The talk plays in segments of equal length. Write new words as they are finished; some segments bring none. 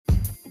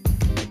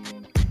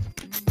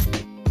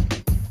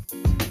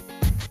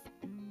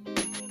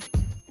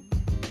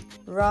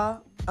raw,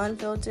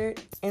 unfiltered,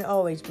 and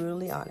always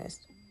brutally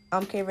honest.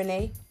 I'm Kay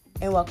Renee,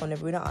 and welcome to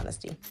Brutal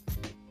Honesty.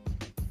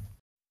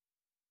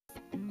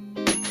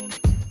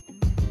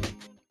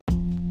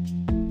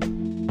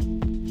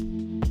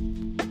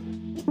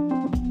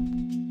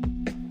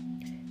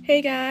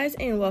 Hey guys,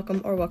 and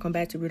welcome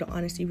back to Brutal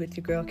Honesty with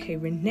your girl Kay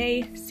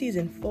Renee,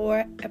 Season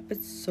 4,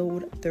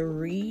 Episode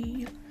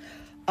 3.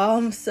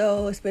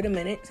 So it's been a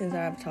minute since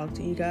I've talked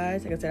to you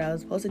guys. Like I said, I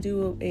was supposed to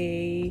do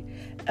a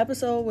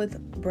episode with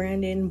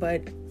Brandon,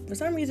 but for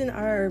some reason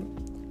our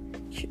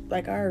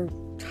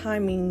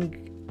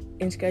timing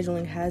and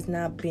scheduling has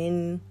not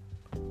been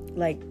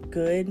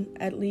good,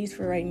 at least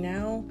for right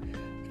now.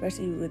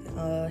 Especially with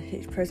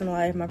his personal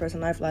life, my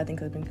personal life, a lot of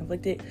things have been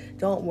conflicted.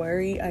 Don't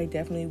worry, I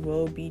definitely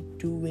will be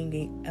doing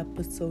an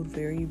episode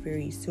very,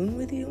 very soon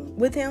with him.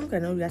 Because I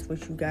know that's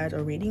what you guys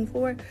are waiting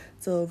for.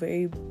 So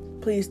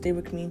please stay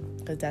with me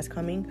because that's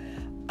coming.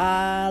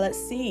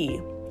 Let's see.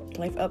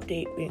 Life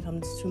update when it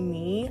comes to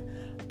me.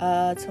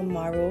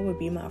 Tomorrow will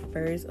be my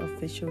first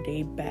official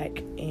day back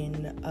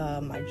in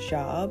my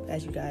job.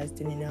 As you guys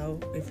didn't know,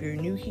 if you're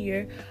new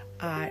here,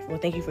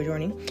 thank you for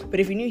joining. But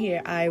if you're new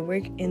here, I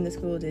work in the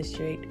school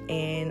district,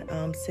 and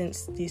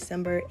since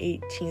December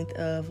 18th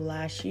of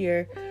last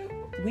year,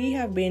 we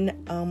have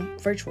been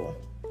virtual.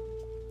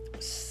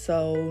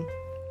 So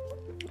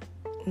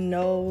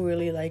no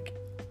really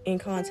in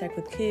contact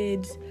with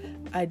kids.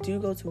 I do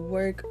go to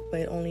work,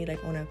 but only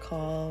on a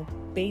call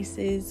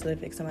basis. So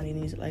if somebody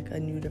needs a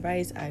new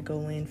device, I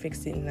go in,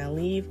 fix it, and I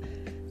leave.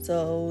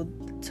 So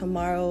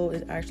tomorrow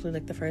is actually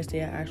the first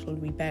day I actually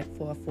will be back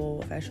for a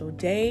full official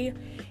day.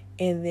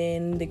 And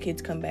then the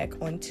kids come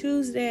back on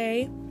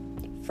Tuesday.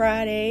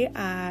 Friday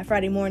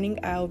morning,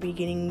 I'll be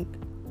getting,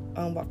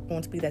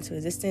 won't speak that to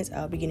existence,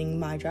 I'll be getting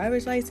my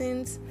driver's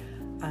license.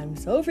 I'm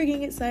so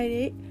freaking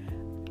excited.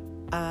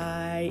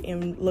 I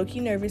am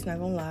low-key nervous, not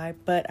gonna lie,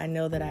 but I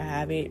know that I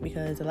have it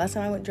because the last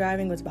time I went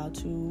driving was about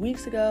 2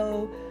 weeks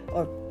ago,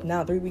 or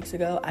now 3 weeks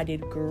ago. I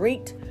did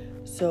great.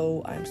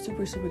 So I'm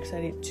super, super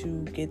excited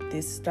to get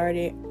this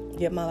started.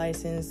 Get my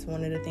license,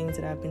 one of the things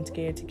that I've been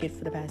scared to get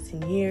for the past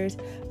 10 years.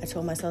 I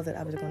told myself that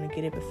I was going to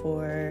get it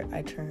before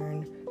I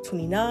turned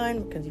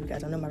 29, because you guys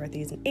don't know, my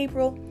birthday is in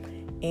April,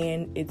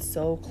 and it's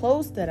so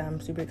close that I'm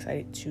super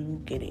excited to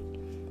get it.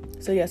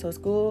 So yeah,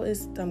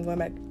 I'm going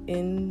back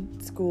in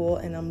school,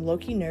 and I'm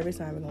low-key nervous,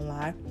 not even gonna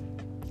lie.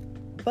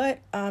 But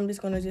I'm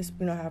just gonna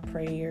have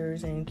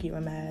prayers and keep my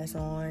mask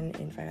on,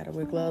 and if I gotta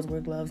wear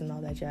gloves and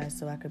all that jazz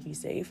so I could be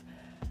safe.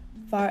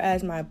 Far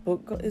as my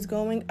book is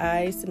going,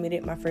 I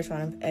submitted my first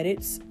round of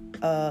edits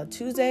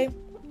Tuesday,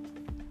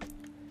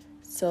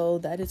 so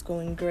that is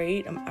going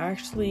great. I'm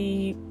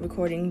actually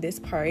recording this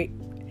part,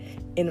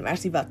 and I'm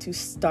actually about to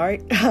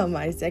start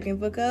my second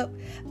book up.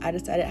 I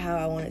decided how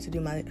I wanted to do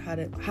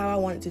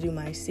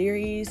my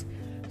series.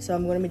 So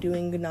I'm going to be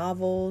doing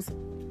novels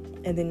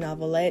and then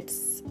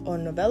novelettes or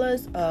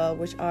novellas,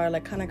 which are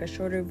kind of a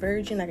shorter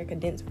version, a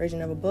condensed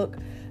version of a book.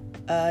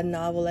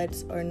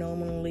 Novelettes are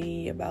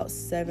normally about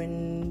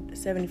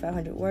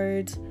 7,500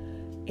 words,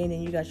 and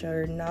then you got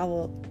your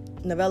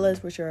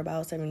novellas, which are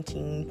about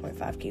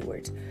 17.5k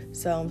words.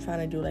 So I'm trying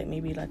to do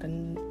maybe a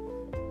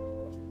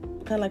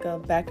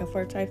back and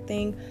forth type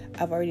thing.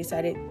 I've already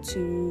decided to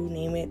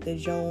name it the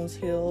Jones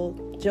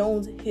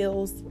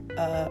Hills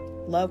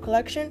Love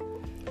Collection,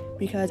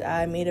 because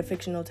I made up a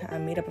fictional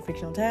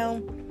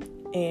town,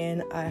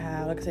 and I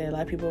have, a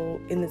lot of people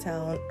in the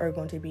town are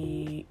going to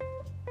be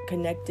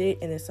connected,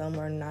 and then some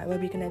are not going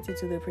to be connected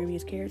to the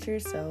previous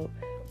characters. So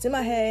it's in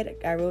my head.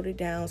 I wrote it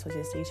down, so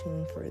just stay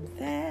tuned for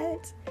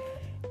that.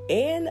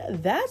 And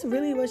that's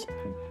really much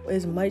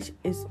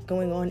is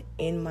going on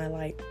in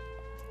my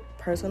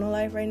personal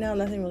life right now.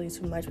 Nothing really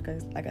too much,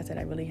 because like I said,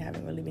 I really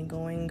haven't really been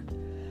going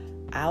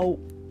out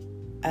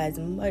as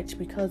much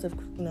because of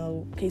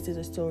cases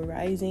are still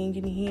rising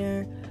in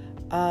here.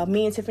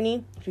 Me and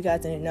Tiffany, if you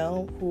guys didn't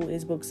know, who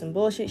is Books and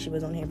Bullshit, she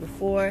was on here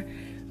before.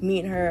 Me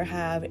and her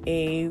have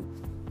a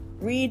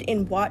read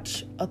and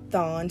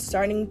watch-a-thon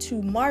starting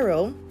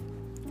tomorrow.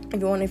 If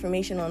you want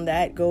information on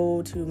that,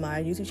 go to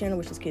my YouTube channel,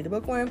 which is Kay the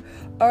Bookworm,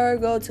 or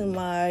go to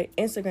my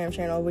Instagram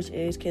channel, which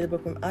is Kay the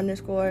Bookworm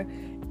 _,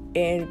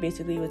 and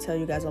basically will tell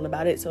you guys all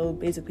about it. So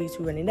basically,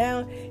 to run it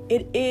down,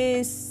 it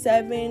is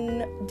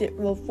 14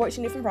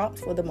 different prompts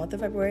for the month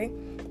of February,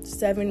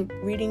 7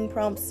 reading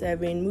prompts,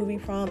 7 movie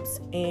prompts,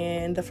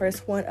 and the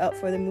first one up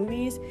for the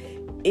movies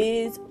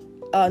is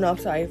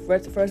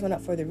the first one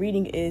up for the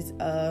reading is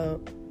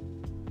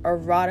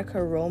erotica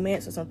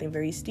romance, or something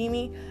very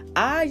steamy.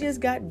 I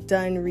just got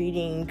done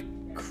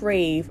reading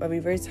Crave, a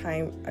reverse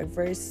hymen,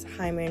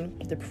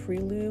 The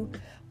Prelude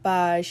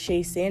by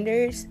Shay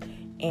Sanders,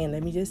 and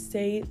let me just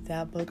say,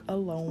 that book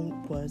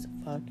alone was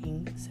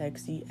fucking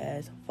sexy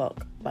as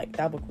fuck.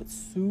 That book was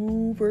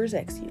super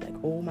sexy,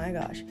 oh my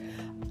gosh.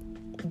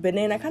 But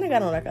then I kind of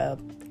got on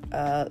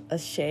a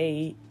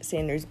Shay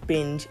Sanders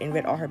binge and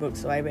read all her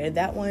books. So I read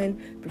that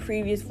one. The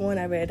previous one,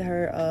 I read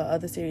her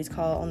other series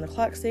called On the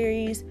Clock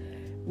series,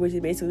 which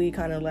is basically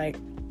kind of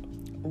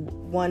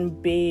one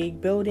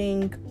big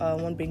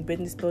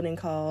business building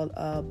called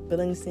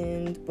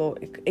Billington,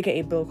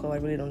 aka Bill Cole. I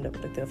really don't know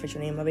the official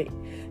name of it,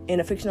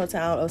 in a fictional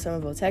town of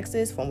Somerville,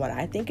 Texas. From what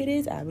I think it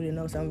is, I really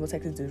know Somerville,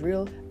 Texas is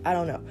real. I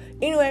don't know.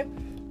 Anyway,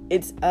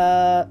 it's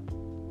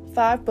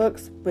 5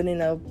 books, but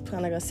in a kind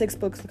of like a 6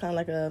 books, kind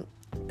of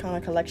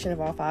like collection of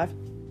all 5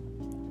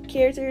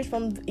 characters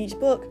from each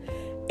book,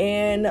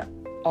 and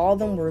all of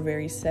them were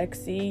very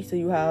sexy. So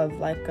you have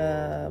like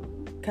a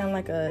kind of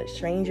like a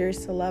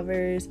strangers to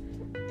lovers,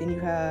 then you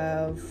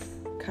have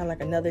kind of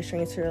like another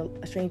strangers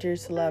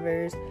to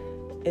lovers,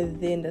 and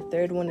then the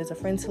third one is a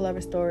friends to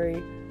lover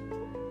story.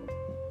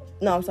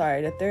 No, I'm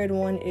sorry, the third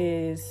one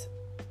is,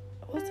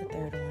 what's the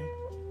third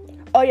one?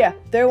 Oh yeah,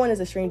 third one is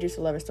a strangers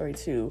to lovers story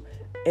too,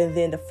 and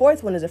then the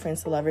fourth one is a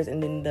friends to lovers,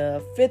 and then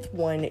the 5th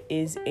one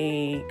is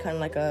a kind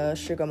of like a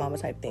sugar mama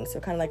type thing, so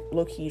kind of like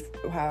low-key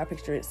how I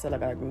picture it, so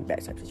like a group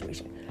back type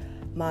situation.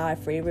 My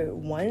favorite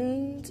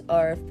ones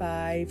are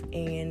 5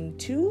 and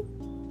 2.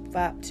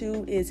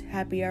 2 is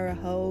Happy Hour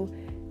Ho,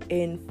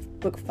 and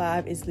book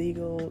 5 is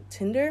Legal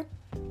Tender.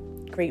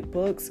 Great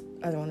books.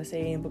 I don't want to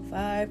say in book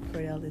 5,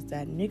 Cordell is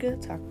that nigga,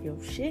 talk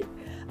your shit.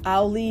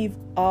 I'll leave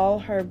all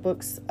her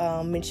books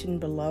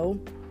mentioned below,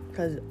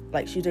 because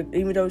like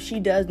even though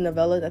she does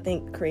novellas, I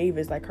think Crave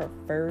is like her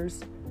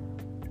first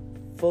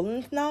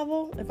full-length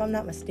novel, if I'm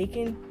not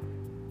mistaken.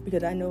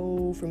 Because I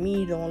know for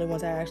me, the only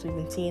ones I actually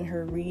been seeing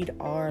her read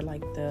are like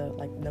the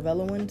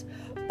novella ones.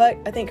 But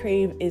I think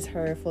Crave is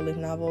her full-length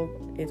novel.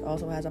 It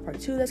also has a part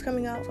 2 that's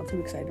coming out, so I'm too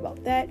excited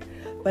about that.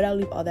 But I'll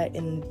leave all that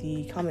in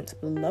the comments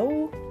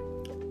below.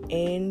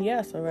 And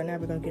yeah, so right now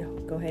we're gonna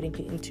go ahead and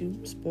get into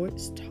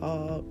sports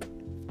talk.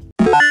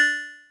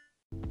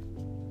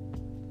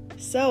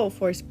 So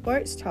for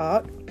sports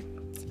talk,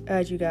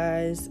 as you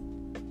guys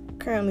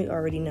currently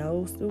already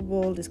know, Super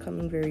Bowl is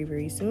coming very,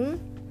 very soon.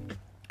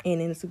 And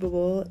in the Super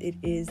Bowl, it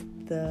is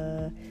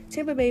the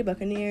Tampa Bay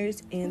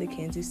Buccaneers and the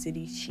Kansas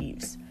City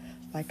Chiefs.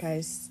 Like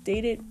I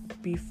stated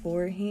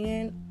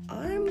beforehand,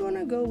 I'm going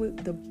to go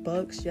with the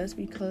Bucks just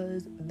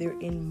because they're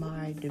in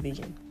my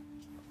division.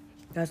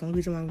 That's the only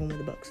reason why I'm going with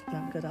the Bucks.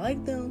 Not because I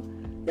like them,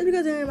 just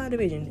because they're in my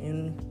division.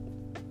 And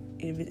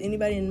if it's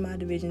anybody in my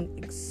division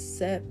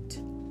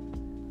except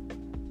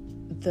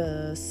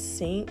the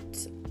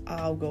Saints,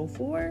 I'll go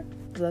for.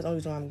 So that's the only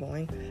reason why I'm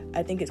going.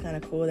 I think it's kind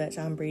of cool that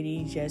Tom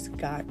Brady just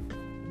got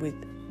with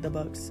the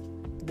Bucks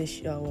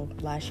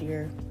last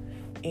year,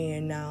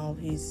 and now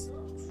he's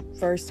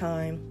first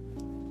time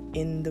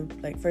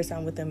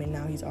with them, and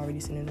now he's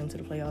already sending them to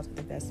the playoffs. I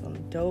think that's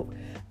something dope.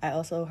 I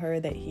also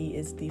heard that he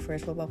is the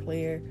first football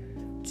player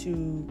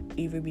to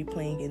either be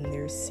playing in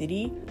their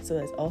city, so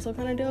that's also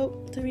kind of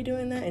dope to be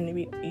doing that, and it'd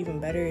be even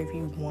better if he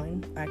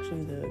won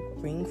actually the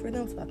ring for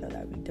them, so I thought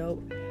that would be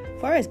dope.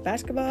 As far as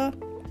basketball,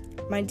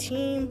 my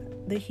team,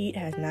 the Heat,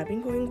 has not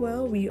been going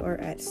well. We are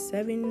at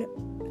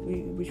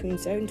between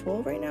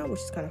 7-12 right now, which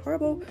is kind of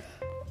horrible.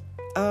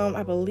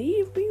 I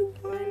believe we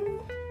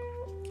won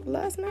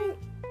last night,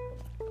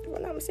 if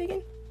I'm not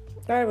mistaken.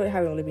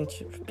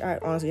 I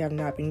honestly have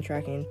not been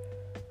tracking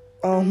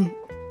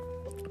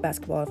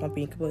basketball, if I'm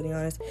being completely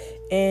honest.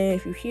 And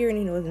if you hear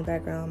any noise in the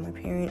background, my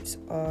parents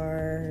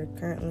are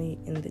currently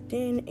in the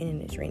den,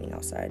 and it's raining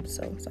outside,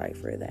 so sorry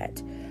for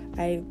that.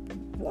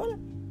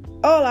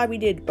 We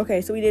did.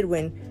 Okay, so we did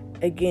win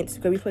against,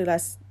 because we played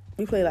last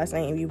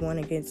night, and we won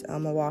against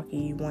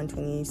Milwaukee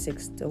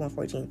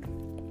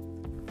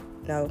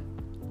 126-114. No.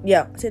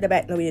 Yeah, take that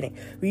back. No, we didn't.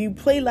 We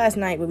played last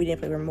night, but we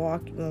didn't play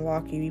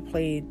Milwaukee. We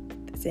played,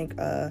 I think,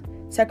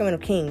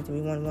 Sacramento Kings,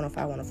 and we won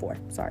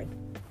 105-104. Sorry.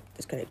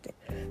 Disconnected.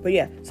 But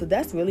yeah, so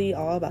that's really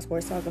all about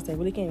sports talk. I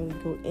really can't really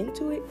go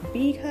into it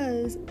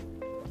because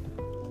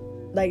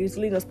there's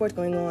really no sports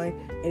going on,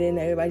 and then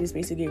everybody's just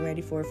basically getting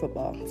ready for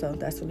football. So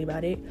that's really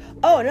about it.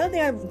 Oh, another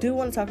thing I do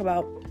want to talk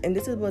about, and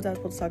this is what I was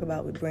supposed to talk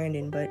about with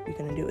Brandon, but we're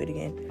gonna do it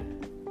again.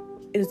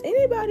 Does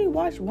anybody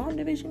watch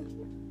WandaVision?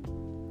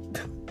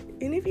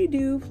 And if you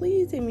do,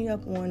 please hit me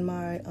up on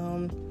my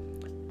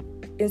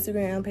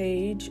Instagram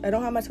page. I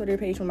don't have my Twitter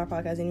page for my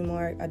podcast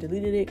anymore. I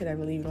deleted it because I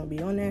really don't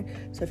be on there.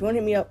 So if you want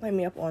to hit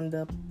me up on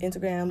the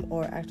Instagram,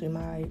 or actually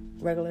my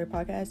regular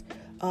podcast,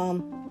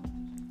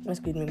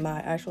 my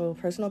actual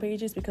personal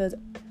pages, because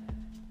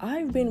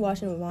I've been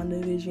watching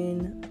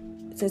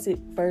WandaVision since it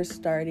first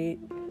started,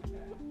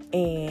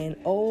 and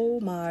oh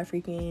my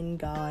freaking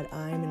god,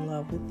 I'm in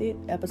love with it.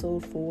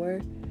 Episode 4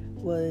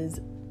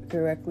 was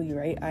correctly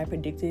right. I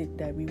predicted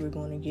that we were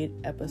going to get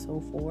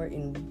episode 4,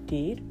 and we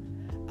did.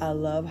 I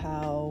love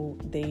how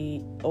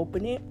they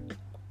open it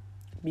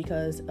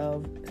because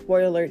of,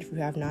 spoiler alert if you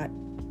have not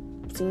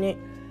seen it,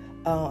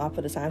 I'll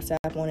put a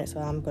timestamp on it,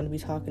 so I'm going to be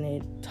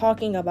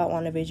talking about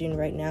WandaVision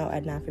right now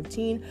at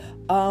 9:15.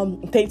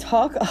 They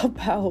talk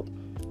about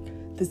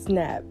the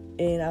snap,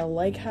 And I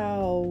like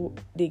how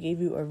they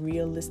gave you a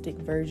realistic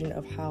version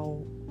of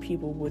how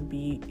people would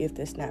be if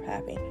the snap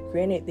happened.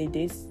 Granted, we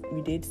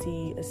did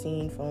see a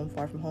scene from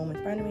Far From Home and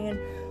Spider-Man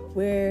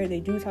where they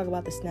do talk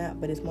about the snap,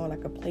 but it's more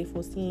like a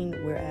playful scene,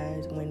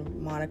 whereas when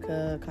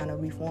Monica kind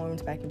of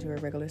reforms back into her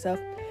regular self,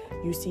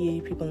 you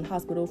see people in the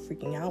hospital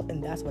freaking out,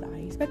 and that's what I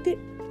expected,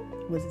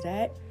 was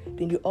that.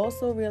 Then you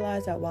also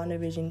realize that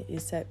WandaVision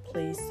is set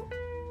place,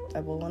 I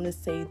will want to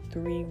say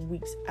 3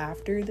 weeks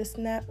after the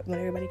snap, when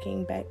everybody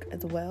came back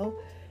as well.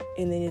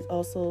 And then it's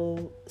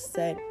also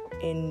set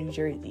in New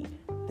Jersey.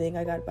 The thing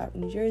I got about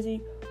New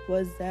Jersey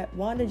was that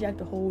Wanda jacked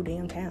the whole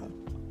damn town.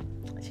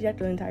 She jacked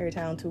the entire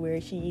town to where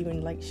she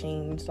even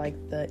changed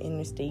the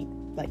interstate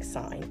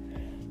sign.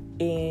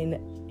 And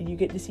you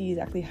get to see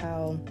exactly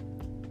how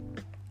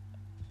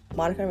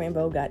Monica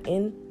Rambeau got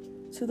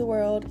into the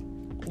world.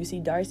 You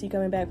see Darcy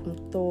coming back from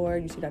Thor.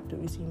 You see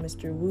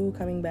Mr. Wu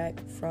coming back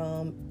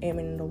from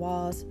Ant-Man and the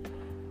Wasp.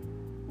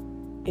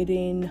 And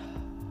then,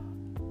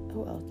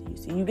 who else do you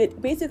see? You get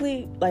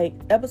basically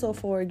episode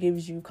 4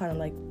 gives you kind of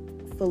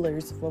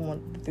fillers from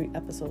 1 to 3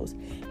 episodes,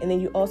 and then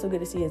you also get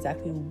to see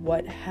exactly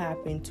what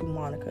happened to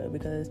Monica,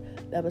 because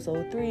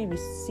episode 3 we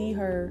see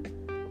her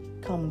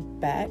come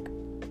back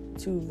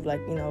to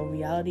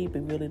reality,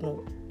 but really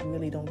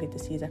don't get to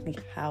see exactly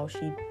how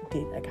she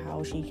did,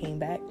 how she came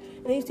back.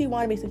 And then you see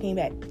Wanda basically came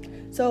back.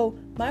 So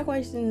my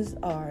questions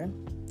are,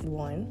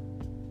 1,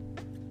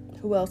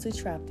 who else is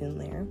trapped in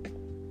there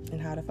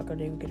and how the fuck are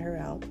they gonna get her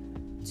out?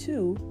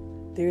 2,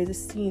 there is a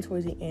scene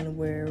towards the end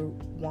where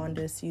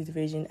Wanda sees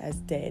Vision as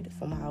dead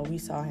from how we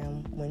saw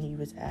him when he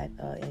was at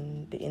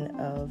in the end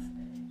of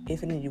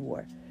Infinity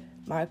War.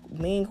 The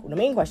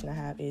main question I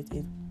have is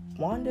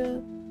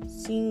Wanda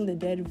seeing the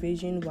dead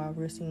Vision while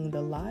we're seeing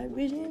the live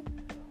Vision,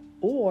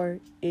 or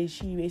is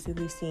she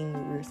basically seeing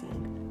what we're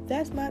seeing?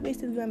 That's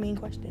basically my main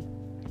question.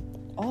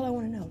 All I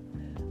want to know.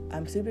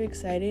 I'm super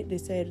excited. They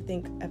said, I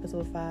think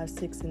episode 5,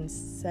 6, and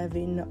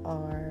 7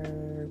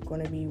 are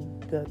going to be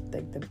the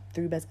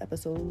 3 best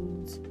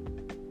episodes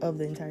of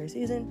the entire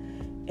season,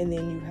 and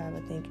then you have,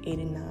 I think, 8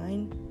 and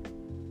 9,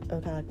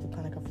 kind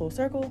of like a full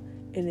circle,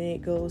 and then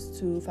it goes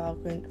to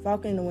Falcon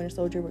and the Winter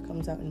Soldier, which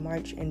comes out in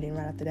March, and then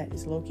right after that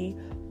is Loki.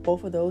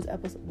 Both of those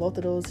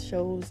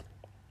shows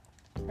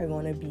are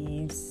going to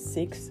be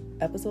 6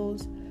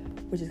 episodes,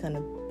 which is kind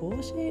of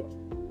bullshit,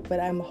 but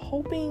I'm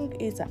hoping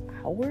it's an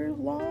hour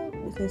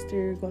long, since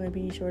they're going to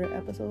be shorter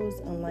episodes,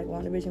 unlike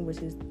WandaVision, which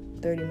is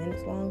 30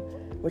 minutes long,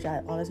 which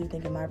I honestly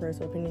think, in my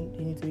personal opinion,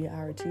 it needs to be an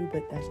hour too,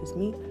 but that's just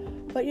me.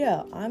 But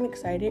yeah, I'm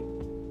excited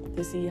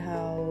to see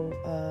how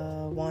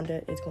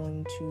Wanda is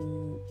going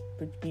to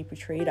be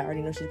portrayed. I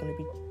already know she's going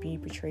to be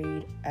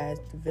portrayed as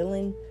the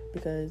villain,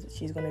 because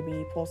she's going to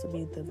be supposed to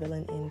be the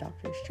villain in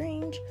Doctor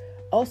Strange.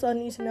 Also, I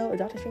need to know if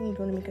Doctor Strange is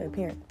going to make an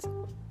appearance.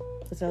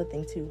 That's another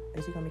thing too.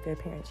 Is he going to make an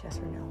appearance? Yes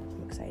or no?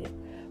 I'm excited.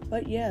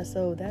 But yeah,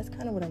 so that's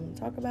kind of what I'm going to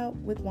talk about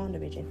with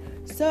WandaVision.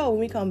 So when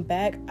we come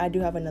back, I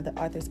do have another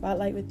author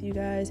spotlight with you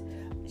guys.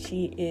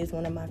 She is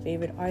one of my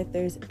favorite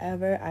authors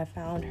ever. I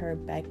found her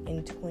back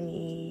in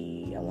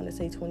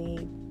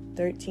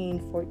 2013,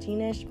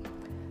 14-ish.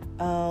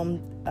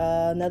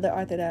 Another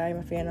author that I'm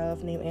a fan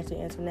of, named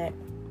Anthony Antoinette,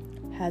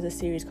 has a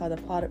series called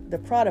The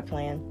Prada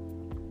Plan.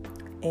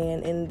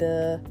 And in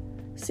the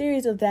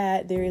series of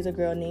that, there is a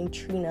girl named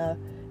Trina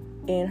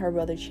and her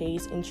brother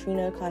Chase, and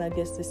Trina kind of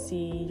gets to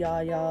see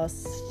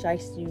Yaya's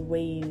shiesty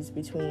ways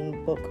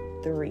between book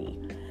 3,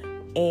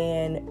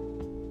 and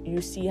you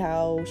see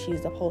how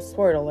she's supposed,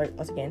 spoiler alert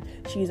once again,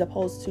 she's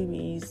supposed to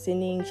be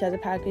sending, she has a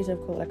package of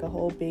a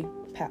whole big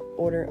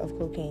order of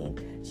cocaine.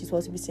 She's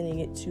supposed to be sending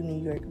it to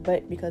New York,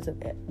 but because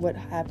of what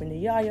happened to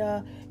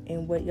Yaya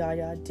and what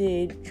Yaya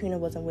did, Trina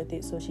wasn't with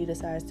it, so she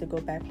decides to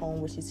go back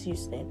home, which is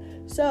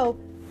Houston. So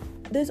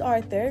this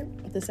author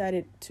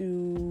decided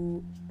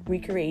to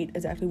recreate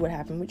exactly what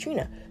happened with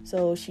Trina.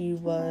 So she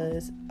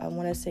was, I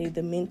want to say,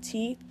 the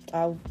mentee.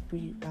 I'm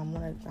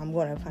gonna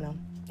kind of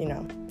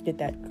get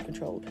that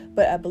controlled,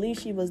 but I believe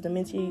she was the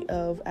mentee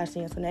of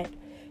Ashley Antoinette,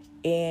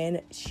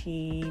 and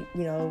she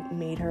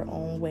made her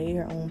own way,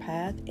 her own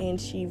path, and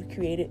she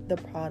created the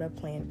Prada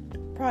Plan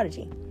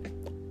Prodigy.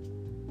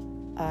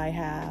 I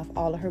have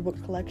all of her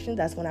book collections.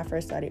 That's when I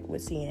first started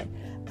with seeing it.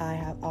 I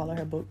have all of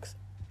her books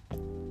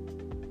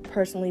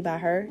personally by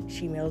her.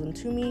 She mails them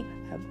to me.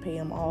 I pay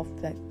them off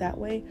that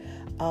way.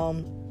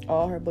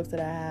 All her books that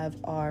I have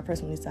are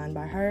personally signed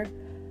by her.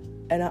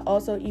 And I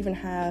also even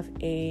have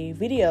a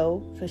video,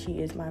 because she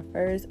is my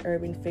first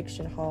urban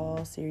fiction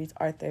hall series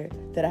author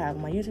that I have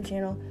on my YouTube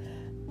channel,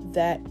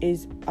 that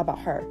is about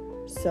her.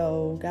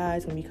 So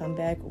guys, when we come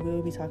back,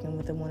 we'll be talking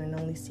with the one and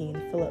only Cian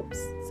Phillips.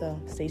 So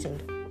stay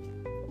tuned.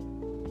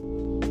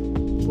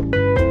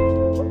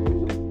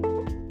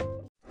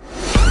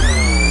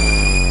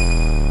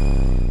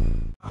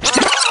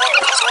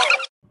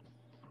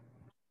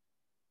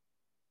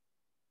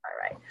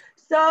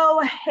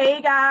 So,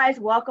 hey guys,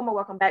 welcome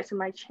back to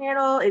my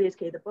channel. It is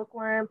Kay the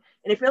Bookworm,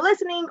 and if you're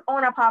listening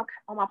on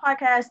my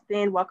podcast,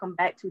 then welcome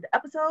back to the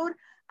episode.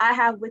 I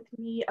have with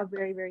me a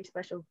very, very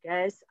special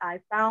guest. I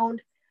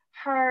found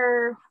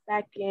her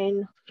back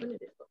in, when did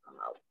this book come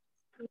out?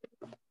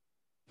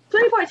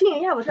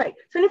 2014, yeah, I was right.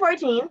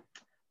 2014.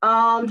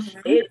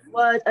 It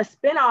was a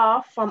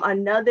spinoff from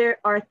another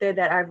author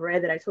that I've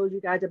read that I told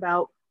you guys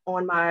about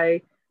on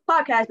my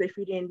podcast. But if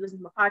you didn't listen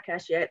to my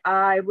podcast yet,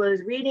 I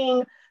was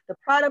reading the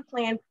Product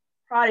Plan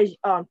by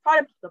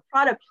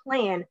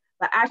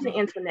Ashley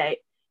Antoinette.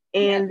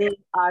 And then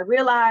I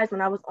realized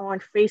when I was on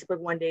Facebook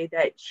one day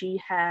that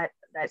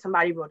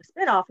somebody wrote a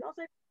spinoff, and I was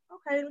like,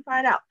 okay, let me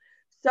find out.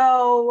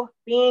 So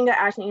being an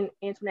Ashley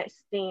Antoinette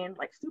stan,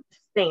 like super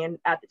stan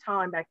at the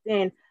time back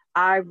then,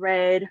 I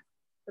read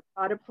the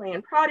Product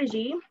Plan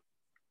Prodigy,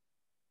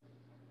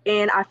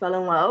 and I fell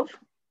in love.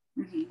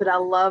 But I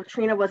love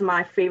Trina was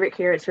my favorite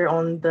character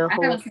on the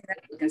whole. I haven't seen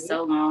that book in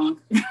so long.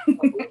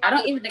 I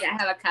don't even think I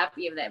have a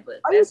copy of that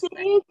book. Are you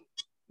serious?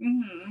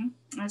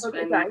 That's okay,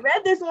 funny. so I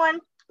read this one,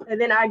 and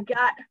then I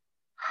got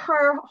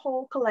her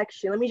whole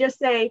collection. Let me just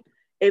say,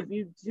 if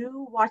you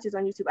do watch this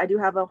on YouTube, I do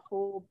have a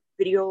whole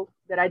video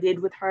that I did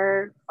with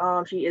her.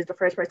 She is the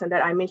first person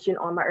that I mentioned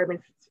on my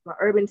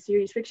urban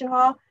series fiction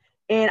haul,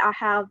 and I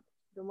have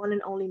the one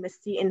and only Miss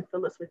Seton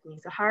Phillips with me.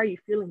 So how are you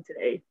feeling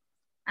today?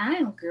 I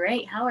am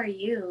great. How are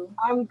you?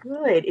 I'm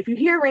good. If you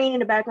hear rain in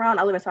the background,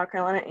 I live in South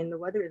Carolina and the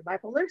weather is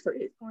bipolar, so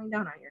it's going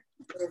down out here.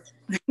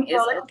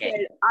 It's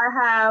okay. I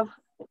have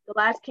The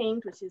Last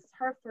Kings, which is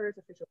her first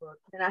official book.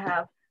 Then I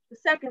have the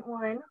second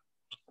one.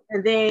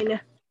 And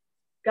then,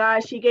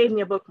 guys, she gave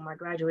me a book for my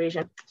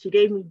graduation. She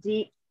gave me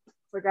Deep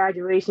for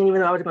graduation,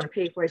 even though I was going to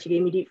pay for it. She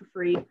gave me Deep for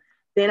free.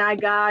 Then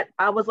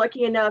I was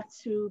lucky enough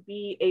to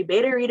be a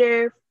beta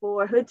reader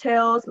for Hood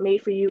Tales,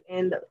 Made for You,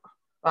 and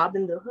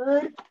Robin the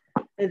Hood.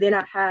 And then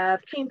I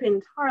have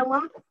Kingpin's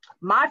Harlem,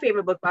 my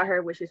favorite book by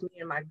her, which is Me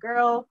and My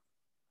Girl.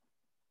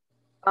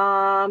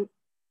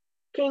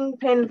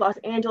 Kingpin's Los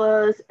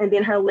Angeles, and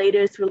then her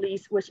latest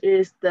release, which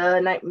is The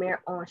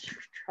Nightmare on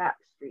Trap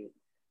Street.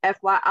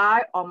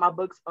 FYI, all my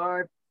books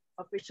are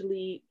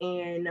officially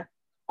and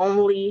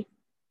only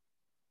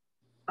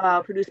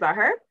produced by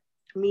her,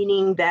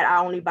 meaning that I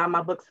only buy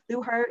my books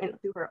through her and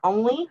through her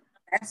only.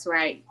 That's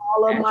right.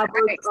 All of my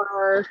books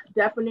are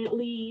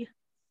definitely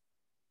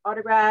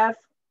autographed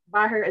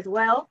by her as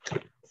well.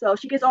 So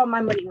she gets all my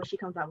money when she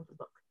comes out with a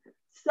book.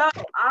 So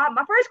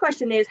my first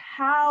question is,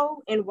 how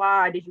and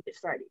why did you get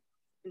started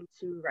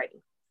into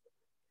writing?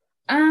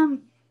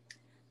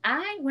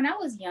 When I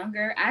was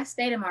younger, I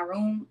stayed in my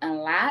room a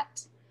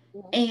lot.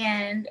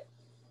 And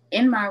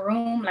in my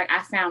room, like,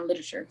 I found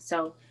literature.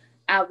 So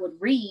I would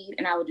read,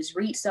 and I would just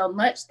read so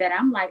much that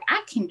I'm like,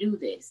 I can do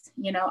this.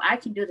 I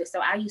can do this. So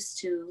I used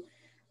to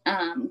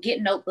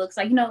get notebooks,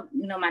 like,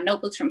 my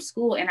notebooks from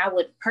school, and I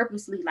would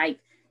purposely like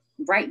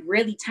write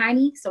really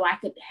tiny so I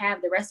could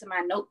have the rest of my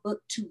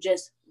notebook to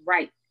just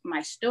write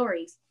my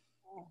stories.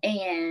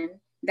 And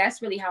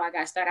that's really how I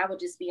got started. I would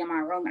just be in my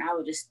room and I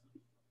would just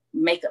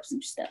make up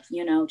some stuff,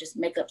 just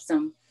make up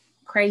some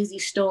crazy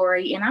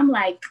story. And I'm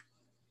like,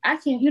 I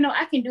can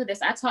do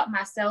this. I taught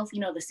myself,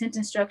 the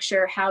sentence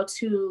structure, how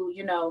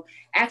to,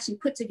 actually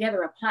put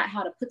together a plot,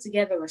 how to put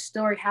together a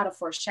story, how to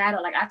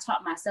foreshadow. Like, I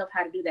taught myself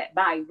how to do that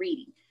by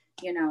reading,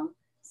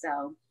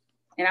 so,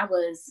 and I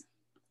was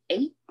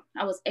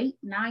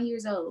 9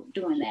 years old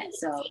doing that.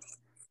 So,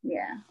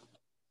 yeah.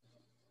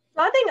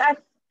 So I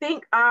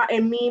think,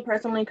 and me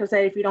personally, because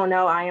if you don't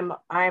know, I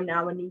am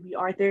now a newbie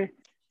author.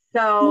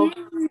 So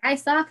yeah, I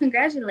saw.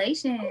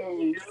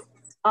 Congratulations.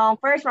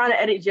 First round of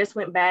edit just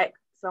went back,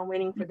 so I'm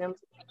waiting for them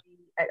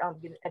to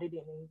get edited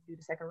and do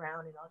the second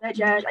round and all that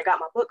jazz. I got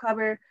my book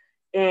cover,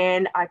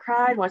 and I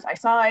cried once I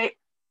saw it.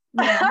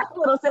 Yeah.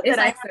 It's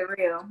like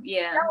surreal.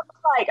 Yeah.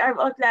 I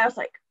looked at it, I was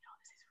like, oh,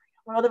 this is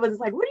real. My mother was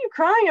just like, what are you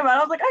crying about? I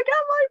was like, I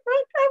got my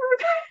book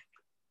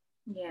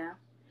cover. Yeah.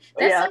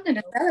 That's something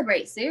to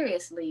celebrate,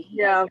 seriously.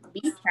 Yeah. Like,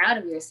 be proud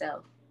of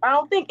yourself. I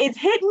don't think it's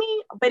hit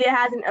me, but it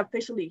hasn't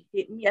officially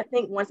hit me. I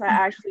think once I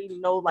actually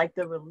know like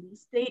the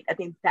release date, I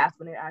think that's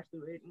when it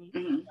actually hit me. I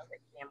was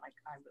like, damn, like,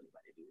 I really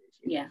want to do this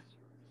shit. Yeah.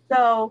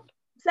 So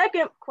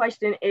second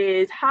question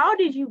is, how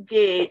did you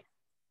get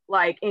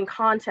like in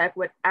contact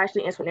with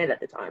Ashley Antoinette at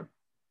the time?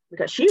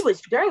 Because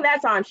during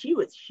that time, she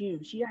was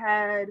huge. She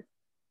had,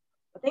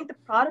 I think, the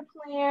Product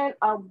Plan,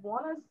 I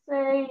want to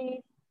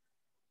say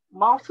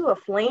Moth to a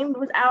Flame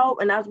was out,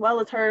 and as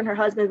well as her and her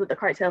husband with the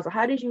cartel. So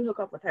how did you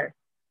hook up with her?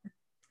 If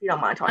you don't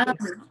mind talking.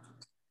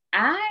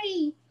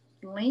 I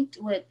linked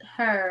with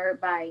her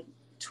by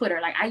Twitter.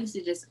 Like, I used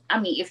to just,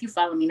 if you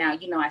follow me now,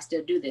 I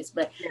still do this,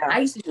 but I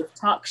used to just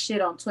talk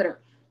shit on Twitter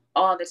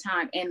all the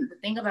time. And the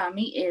thing about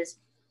me is,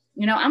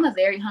 I'm a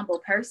very humble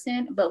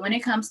person, but when it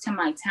comes to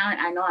my talent,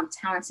 I know I'm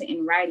talented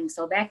in writing.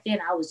 So back then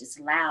I was just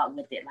loud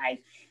with it.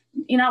 Like,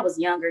 I was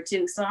younger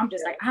too. So I'm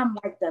just like, I'm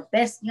like the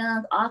best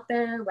young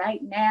author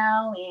right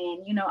now.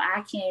 And,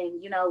 I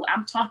can,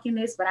 I'm talking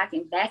this, but I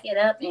can back it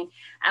up. And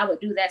I would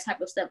do that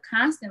type of stuff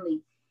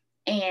constantly.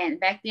 And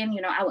back then,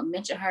 I would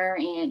mention her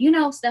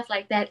and, stuff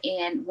like that.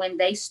 And when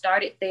they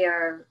started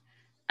their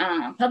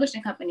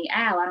publishing company,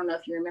 Al, I don't know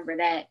if you remember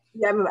that.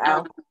 Yeah, I remember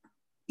Al.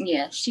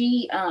 Yeah,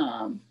 she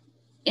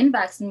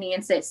inboxed me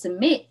and said,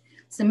 submit.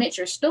 submit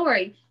your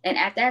story. And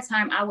at that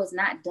time, I was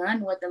not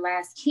done with The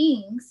Last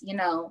Kings, you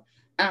know.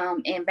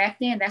 And back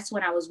then, that's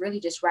when I was really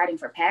just writing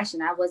for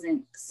passion. I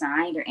wasn't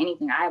signed or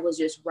anything. I was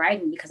just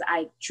writing because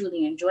I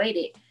truly enjoyed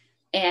it.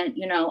 And,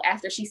 you know,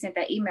 after she sent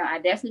that email, I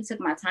definitely took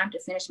my time to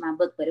finish my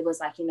book. But it was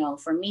like, you know,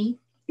 for me,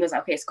 it was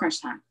like, okay, it's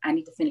crunch time. I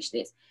need to finish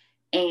this.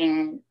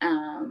 And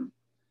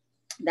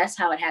that's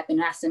how it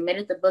happened. I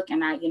submitted the book,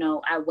 and I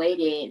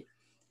waited.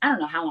 I don't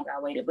know how long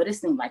I waited, but it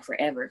seemed like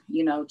forever,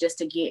 you know, just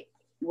to get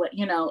what,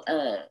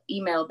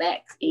 email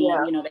back,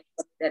 and, you know,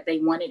 that they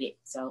wanted it.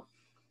 So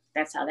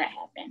that's how that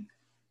happened.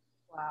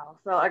 Wow.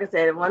 So like I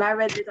said, when I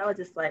read this, I was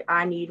just like,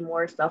 I need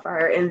more stuff for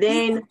her. And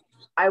then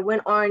I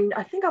went on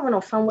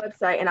some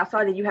website, and I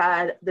saw that you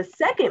had the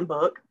second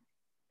book.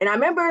 And I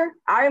remember,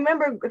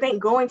 I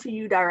think, going to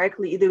you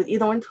directly,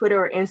 either on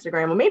Twitter or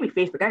Instagram, or maybe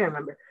Facebook, I don't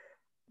remember,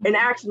 and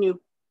asking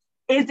you,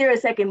 is there a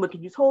second book?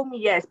 And you told me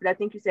yes, but I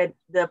think you said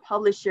the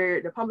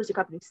publisher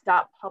company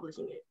stopped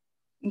publishing it.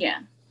 Yeah.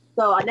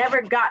 So I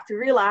never got to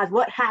realize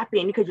what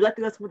happened because you left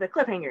us with a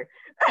cliffhanger.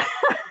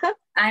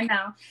 I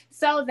know.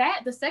 So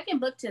the second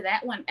book to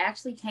that one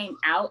actually came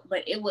out,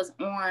 but it was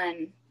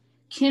on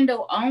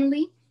Kindle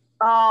only.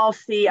 Oh,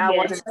 see, I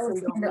wasn't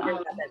Kindle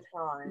at that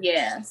time.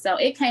 Yeah, so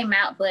it came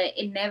out, but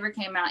it never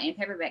came out in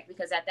paperback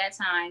because at that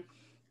time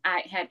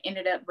I had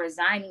ended up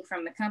resigning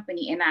from the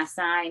company, and I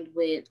signed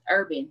with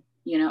Urban,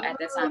 you know, at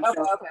that time.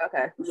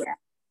 Okay. Yeah.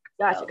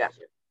 Gotcha.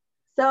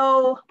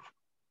 So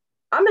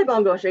I'm just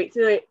gonna go straight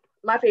to it.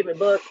 My favorite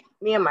book,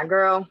 Me and My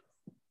Girl.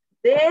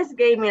 This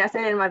gave me, I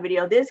said it in my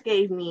video, this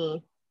gave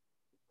me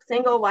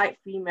single white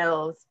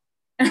females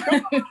with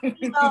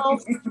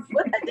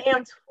a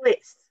damn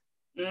twist.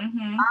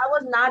 Mm-hmm. I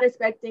was not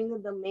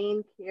expecting the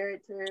main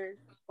character's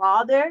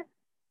father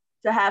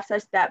to have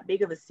that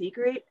big of a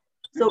secret.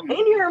 So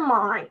in your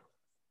mind,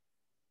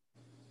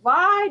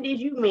 why did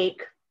you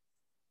make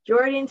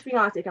Jordan's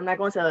fiance? I'm not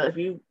going to tell if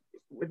you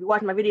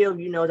watch my video,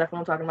 you know exactly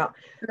what I'm talking about.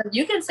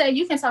 You can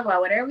talk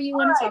about whatever you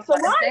want to talk about.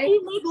 So why did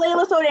you make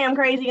Layla so damn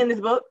crazy in this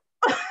book?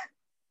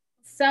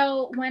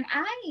 So when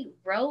I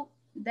wrote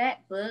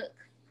that book,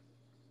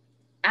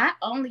 I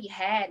only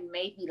had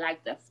maybe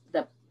like the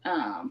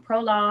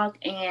prologue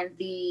and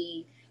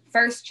the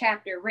first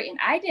chapter written.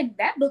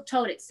 That book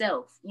told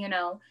itself, you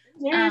know.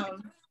 Yes.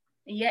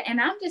 Yeah,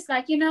 and I'm just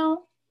like, you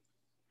know,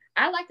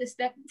 I like to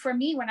for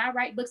me, when I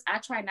write books, I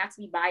try not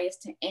to be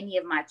biased to any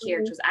of my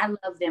characters. I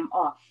love them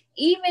all,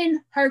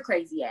 even her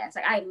crazy ass.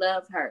 Like, I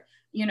love her,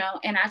 you know,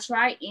 and I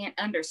try and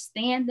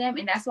understand them.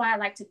 And that's why I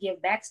like to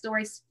give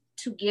backstories,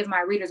 to give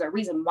my readers a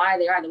reason why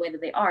they are the way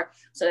that they are,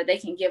 so that they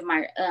can give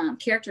my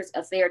characters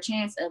a fair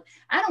chance of,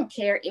 I don't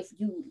care if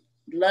you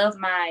love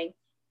my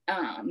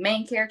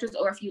main characters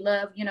or if you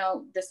love, you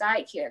know, the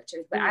side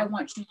characters, but I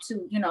want you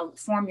to, you know,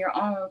 form your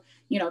own,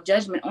 you know,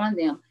 judgment on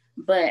them.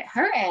 But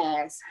her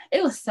ass,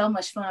 it was so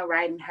much fun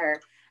writing her.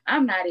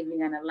 I'm not even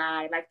gonna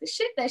lie. Like, the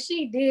shit that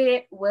she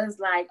did was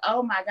like,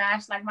 oh my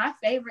gosh. Like, my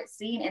favorite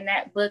scene in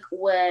that book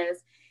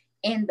was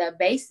in the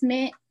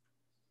basement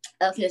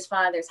of his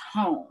father's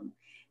home.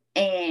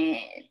 And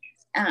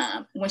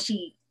when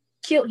she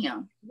killed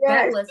him,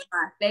 that was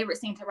my favorite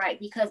scene to write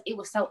because it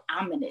was so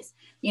ominous.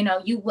 You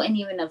know, you wouldn't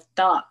even have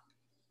thought,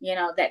 you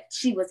know, that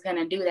she was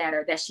gonna do that,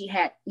 or that she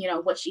had, you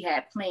know, what she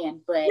had planned.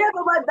 But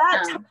by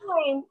that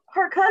time,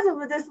 her cousin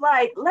was just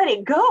like, let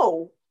it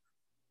go.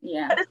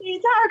 Yeah. At the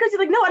same time, because she's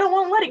like, no, I don't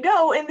want to let it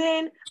go. And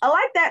then I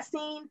like that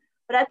scene,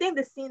 but I think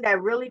the scene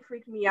that really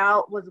freaked me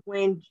out was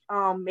when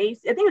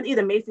Macy, I think it was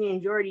either Macy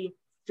and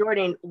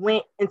Jordan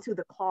went into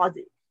the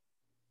closet.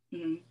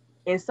 Mm-hmm.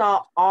 And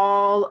saw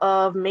all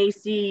of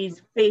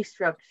Macy's face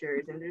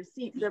structures and the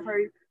receipts of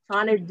her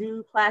trying to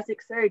do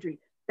plastic surgery.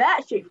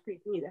 That shit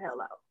freaked me the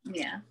hell out.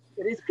 Yeah.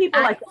 There's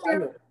people like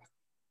that.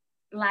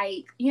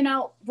 Like, you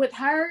know, with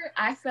her,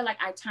 I feel like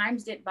I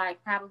times it by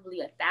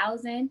probably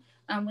 1,000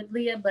 with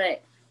Leah,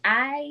 but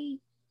I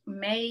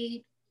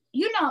made,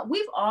 you know,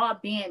 we've all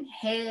been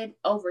head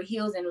over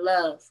heels in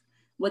love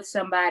with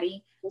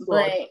somebody,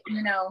 but,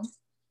 you know,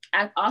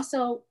 I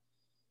also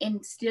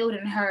instilled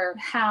in her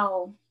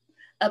how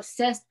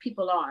obsessed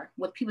people are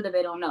with people that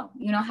they don't know.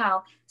 You know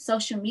how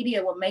social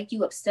media will make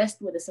you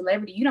obsessed with a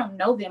celebrity. You don't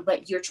know them,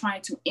 but you're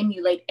trying to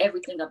emulate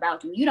everything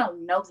about them. You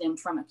don't know them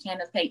from a can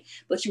of paint,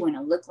 but you want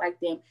to look like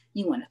them.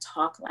 You want to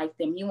talk like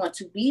them. You want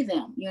to be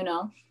them, you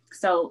know?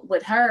 So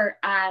with her,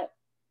 I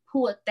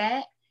pulled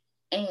that.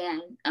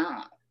 And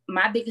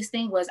my biggest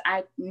thing was,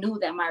 I knew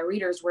that my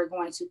readers were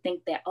going to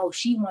think that, oh,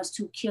 she wants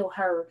to kill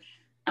her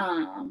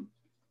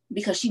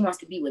because she wants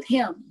to be with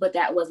him, but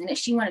that wasn't it.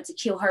 She wanted to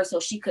kill her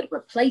so she could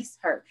replace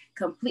her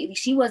completely.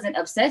 She wasn't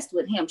obsessed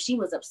with him. She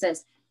was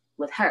obsessed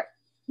with her,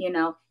 you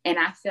know? And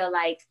I feel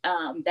like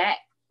that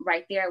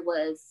right there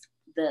was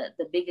the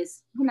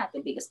biggest, well, not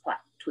the biggest plot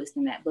twist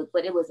in that book,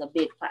 but it was a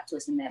big plot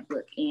twist in that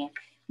book. And,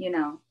 you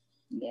know,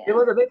 yeah. It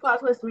was a big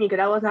plot twist to me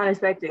because I was not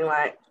expecting,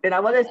 like, and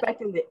I wasn't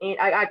expecting the end.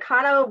 I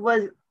kind of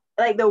was,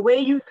 like, the way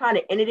you kind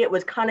of ended it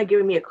was kind of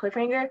giving me a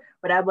cliffhanger,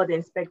 but I wasn't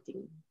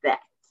expecting that.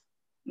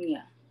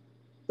 Yeah.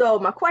 So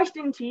my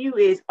question to you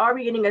is, are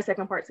we getting a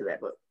second part to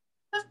that book?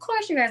 Of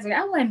course you guys,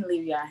 I wouldn't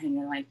leave y'all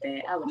hanging like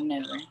that. I would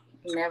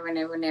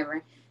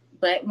never.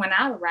 But when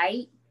I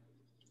write,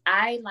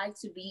 I like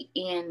to be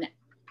in.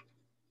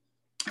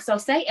 So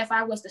say if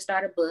I was to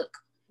start a book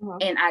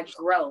and I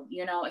grow,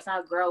 if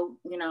I grow,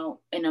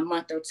 in a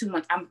month or 2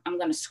 months, I'm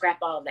going to scrap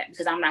all of that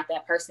because I'm not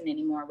that person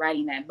anymore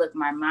writing that book.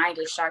 My mind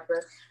is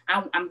sharper.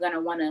 I'm going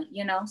to want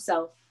to,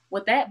 so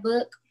with that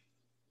book,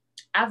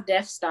 I've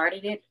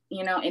started it,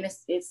 and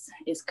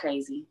it's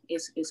crazy.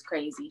 It's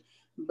crazy,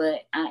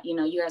 but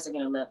you guys are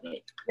going to love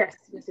it. Yes.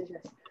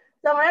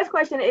 So my next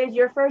question is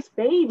your first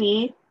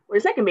baby, or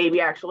your second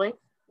baby actually,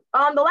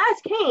 The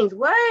Last Kings.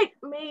 What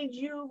made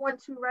you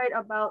want to write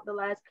about The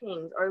Last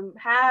Kings or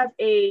have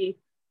a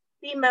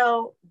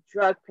female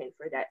drug pin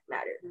for that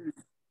matter?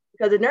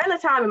 Because during the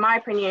time, in my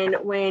opinion,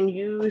 when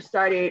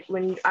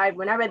I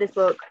read this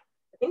book,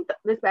 I think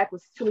this back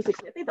was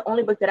 2016. I think the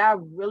only book that I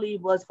really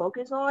was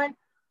focused on,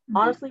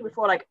 honestly,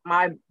 before like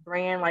my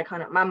brain, like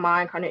kind of my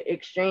mind kind of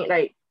exchanged,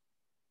 like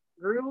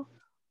grew,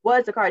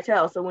 was The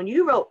Cartel. So when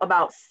you wrote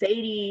about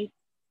Sadie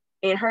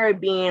and her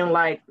being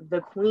like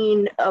the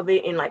queen of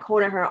it and like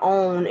holding her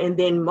own, and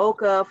then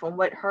Mocha from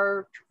what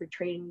her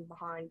portraying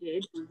behind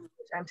did,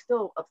 which I'm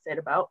still upset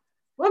about.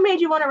 What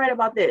made you want to write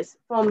about this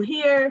from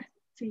here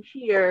to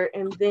here?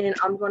 And then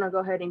I'm gonna go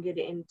ahead and get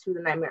it into the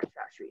Nightmare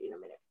Factory in a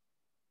minute.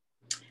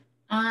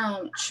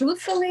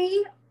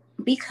 Truthfully,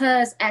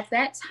 because at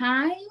that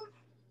time,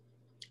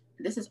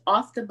 this is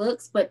off the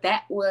books, but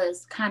that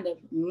was kind of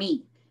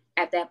me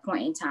at that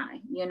point in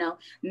time,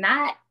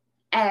 not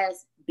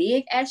as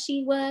big as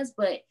she was,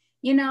 but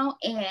and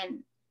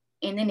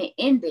then it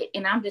ended,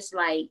 and I'm just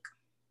like,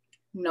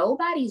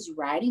 nobody's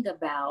writing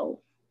about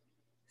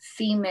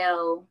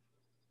female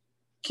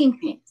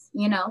kingpins,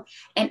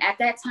 and at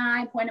that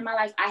point in my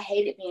life, I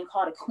hated being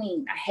called a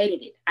queen. I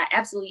hated it. I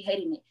absolutely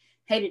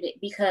hated it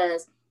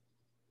because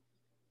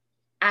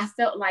I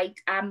felt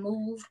like I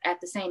moved at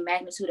the same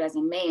magnitude as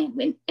a man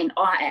in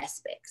all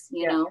aspects,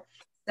 you know.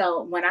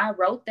 So when I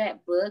wrote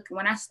that book,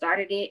 when I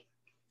started it,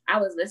 I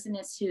was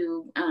listening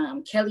to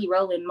Kelly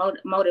Rowland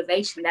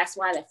Motivation. That's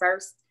why the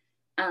first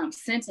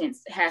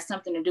sentence has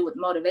something to do with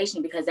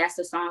motivation, because that's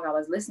the song I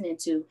was listening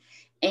to.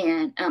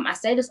 And I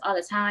say this all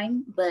the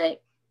time,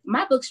 but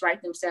my books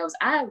write themselves.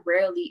 I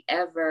rarely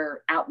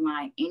ever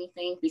outline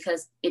anything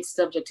because it's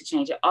subject to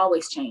change. It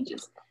always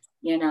changes,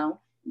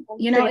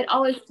 it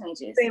always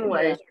changes. Same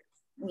way.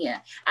 Yeah.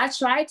 I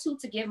try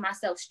to give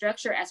myself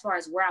structure as far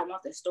as where I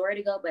want the story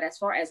to go, but as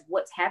far as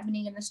what's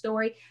happening in the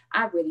story,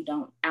 I really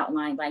don't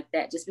outline like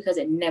that, just because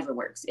it never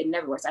works.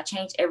 I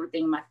change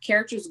everything. My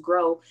characters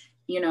grow,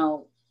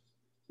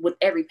 with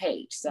every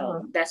page.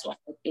 So that's why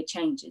it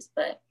changes.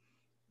 But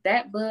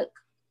that book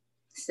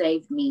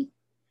saved me.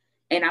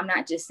 And I'm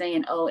not just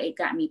saying, oh, it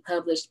got me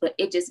published, but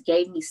it just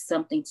gave me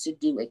something to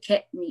do. It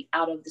kept me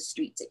out of the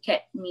streets. It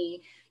kept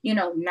me,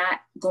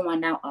 not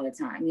going out all the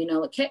time.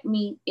 It kept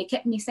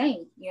me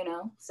sane,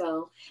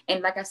 So,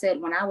 and like I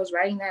said, when I was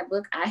writing that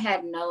book, I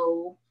didn't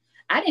know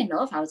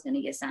if I was going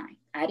to get signed.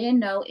 I didn't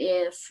know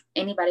if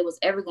anybody was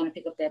ever going to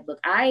pick up that book.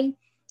 I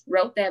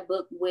wrote that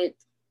book with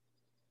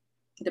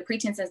the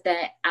pretenses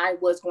that I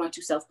was going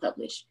to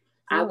self-publish.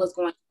 I was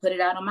going to put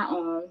it out on my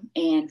own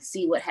and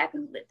see what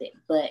happened with it.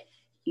 But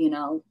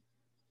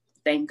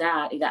thank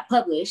God it got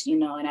published,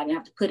 and I didn't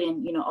have to put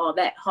in, all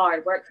that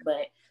hard work,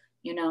 but,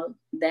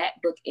 that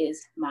book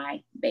is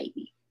my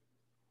baby.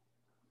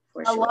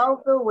 For sure. I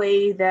love the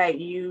way that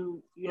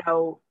you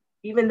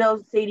even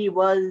though Sadie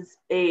was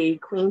a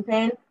queen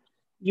pin,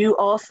 you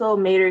also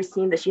made her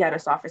seem that she had a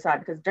softer side,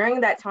 because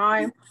during that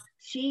time,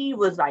 she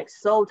was like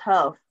so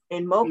tough,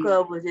 and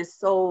Mocha was just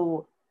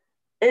so,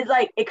 it's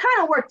like, it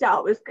kind of worked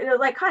out. It was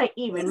like kind of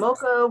even.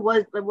 Mocha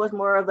was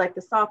more of like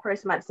the soft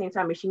person, but at the same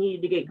time, if she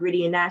needed to get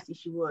gritty and nasty,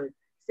 she would.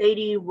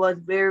 Sadie was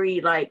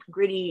very like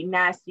gritty,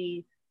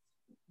 nasty,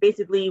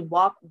 basically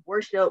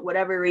worship,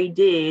 whatever he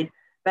did.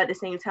 But at the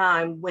same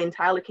time, when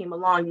Tyler came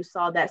along, you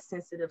saw that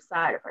sensitive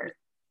side of her.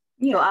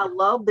 Yeah. So I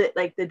love that,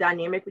 like the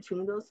dynamic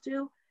between those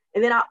two.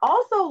 And then I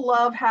also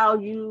love how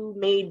you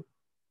made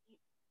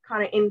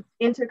kind of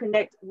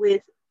interconnect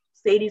with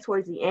Sadie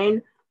towards the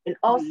end, and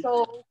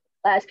also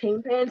Last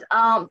Kingpins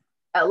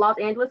at Los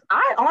Angeles.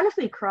 I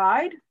honestly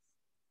cried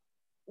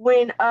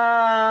when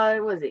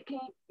was it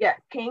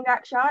Kane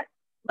got shot.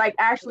 Like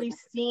actually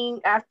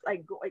seeing after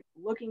like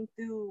looking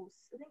through,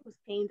 I think it was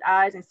Kane's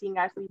eyes and seeing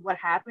actually what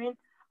happened.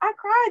 I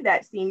cried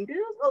that scene because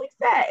it was really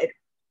sad,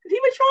 because he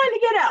was trying to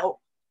get out,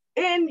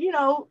 and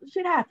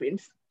shit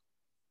happens.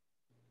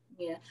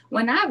 Yeah,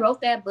 when I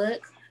wrote that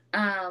book,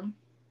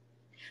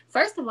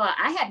 first of all,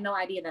 I had no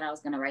idea that I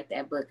was going to write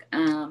that book.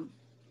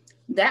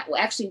 That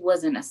actually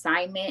was an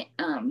assignment.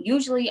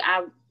 Usually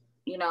I,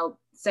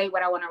 say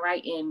what I want to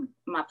write, and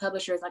my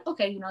publisher is like,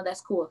 okay,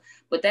 that's cool.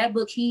 But that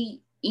book,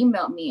 he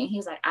emailed me and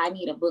he's like, I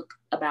need a book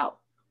about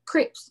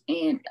Crips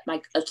and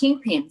like a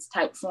Kingpins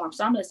type form.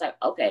 So I'm just like,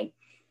 okay,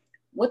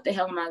 what the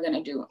hell am I going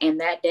to do? And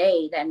that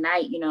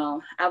night,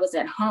 I was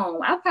at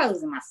home. I probably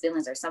was in my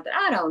feelings or something.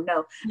 I don't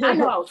know. I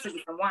know I was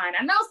drinking some wine.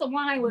 I know some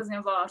wine was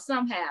involved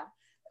somehow.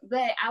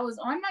 But I was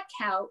on my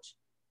couch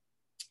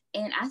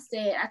And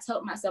I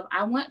told myself,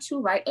 I want to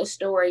write a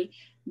story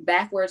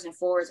backwards and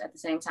forwards at the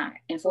same time,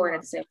 and forward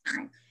at the same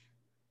time.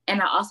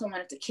 And I also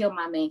wanted to kill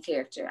my main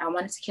character. I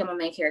wanted to kill my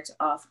main character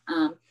off.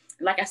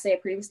 Like I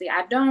said previously,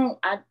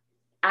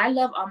 I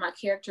love all my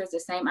characters the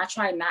same. I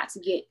try not to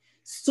get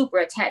super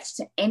attached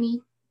to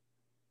any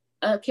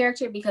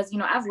character, because, you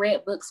know, I've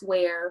read books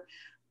where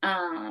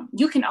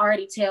you can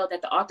already tell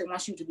that the author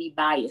wants you to be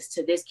biased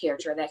to this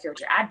character or that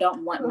character. I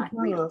don't want my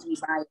readers to be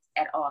biased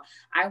at all.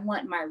 I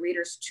want my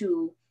readers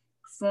to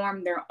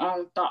form their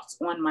own thoughts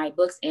on my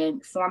books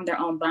and form their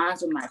own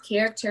bonds with my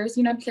characters,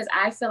 you know, because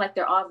I feel like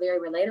they're all very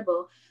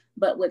relatable.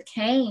 But with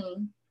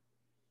Cain,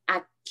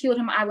 I killed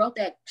him. I wrote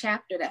that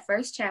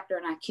first chapter,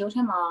 and I killed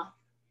him off.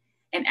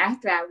 And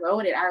after I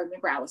wrote it, I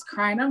remember I was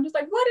crying. I'm just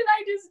like, what did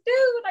I just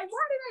do? Like,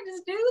 why did I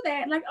just do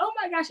that? Like, oh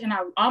my gosh. And I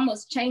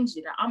almost changed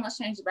it.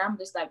 But I'm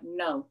just like,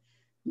 no,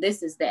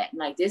 this is that.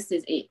 Like, this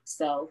is it.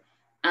 So,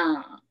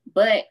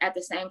 but at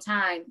the same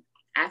time,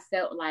 I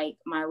felt like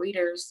my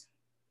readers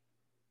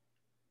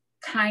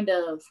kind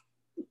of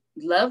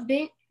loved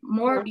it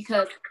more,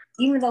 because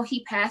even though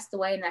he passed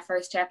away in that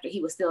first chapter,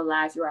 he was still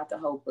alive throughout the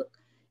whole book,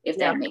 if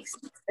that makes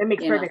sense. It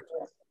makes perfect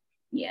sense.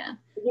 Yeah.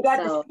 You got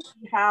to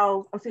see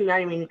how, I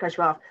didn't mean to cut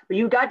you off, but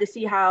you got to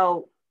see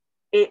how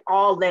it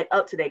all led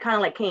up to that, kind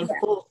of like came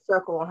full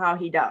circle on how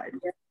he died.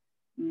 Yeah.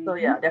 Mm-hmm. So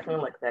yeah,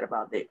 definitely like that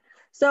about it.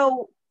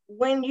 So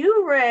when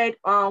you read,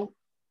 last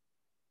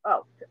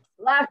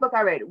book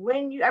I read,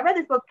 I read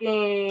this book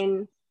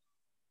in,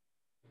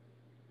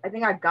 I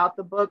think I got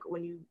the book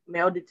when you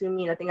mailed it to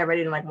me, and I think I read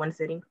it in like one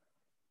sitting.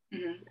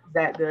 Mm-hmm. It was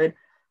that good.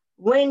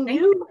 When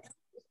you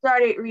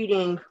started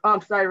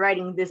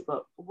writing this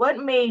book, what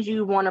made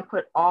you want to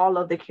put all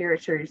of the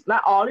characters,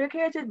 not all your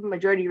characters, but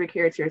majority of your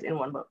characters in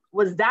one book?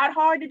 Was that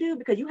hard to do?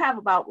 Because you have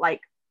about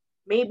like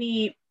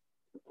maybe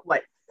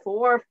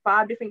 4 or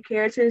 5 different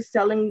characters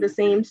telling the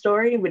same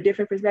story with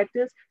different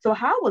perspectives. So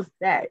how was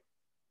that?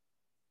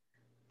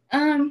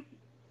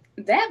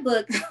 That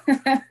book,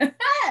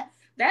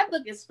 that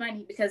book is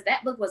funny, because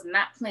that book was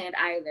not planned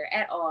either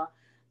at all.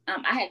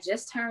 I had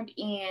just turned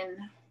in,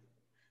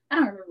 I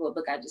don't remember what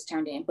book I just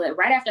turned in, but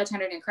right after I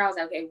turned it in, Carl was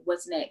like, okay,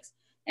 what's next?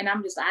 And I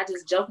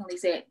just jokingly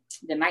said,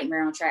 The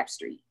Nightmare on Trap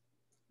Street.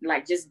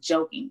 Like, just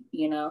joking,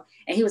 you know?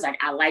 And he was like,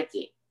 I like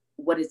it.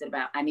 What is it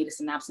about? I need a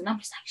synopsis. And I'm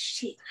just like,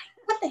 shit,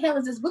 like, what the hell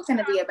is this book going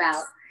to be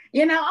about?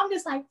 You know, I'm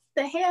just like,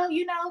 the hell,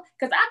 you know?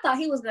 Because I thought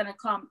he was going to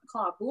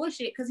call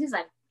bullshit, because he's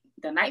like,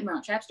 The Nightmare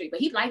on Trap Street, but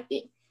he liked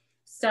it.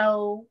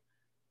 So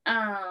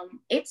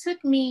it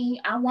took me,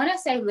 I want to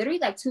say literally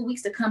like 2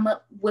 weeks to come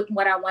up with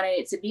what I wanted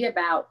it to be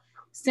about,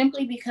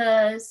 simply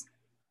because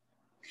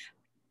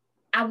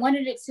I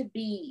wanted it to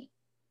be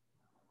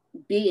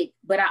big,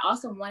 but I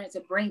also wanted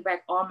to bring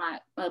back all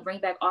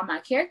my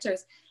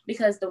characters,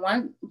 because the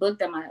one book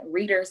that my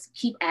readers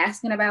keep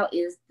asking about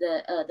is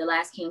the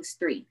Last Kings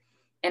 3,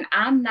 and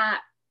I'm not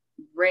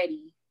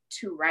ready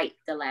to write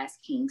The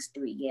Last Kings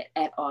 3 yet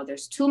at all.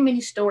 There's too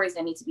many stories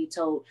that need to be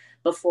told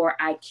before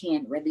I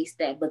can release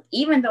that book.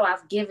 Even though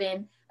I've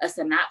given a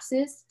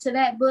synopsis to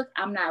that book,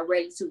 I'm not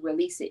ready to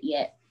release it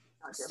yet.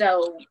 Okay.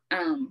 So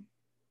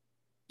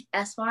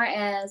as far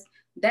as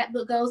that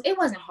book goes, it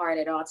wasn't hard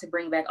at all to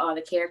bring back all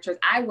the characters.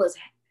 I was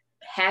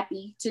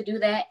happy to do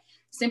that,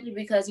 simply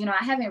because, you know,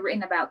 I haven't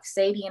written about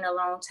Sadie in a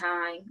long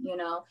time. You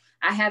know,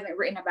 I haven't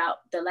written about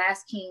the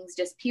Last Kings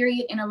just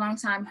period in a long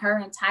time. Her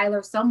and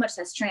Tyler, so much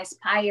has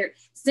transpired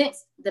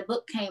since the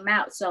book came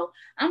out. So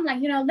I'm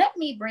like, you know, let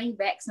me bring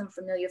back some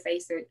familiar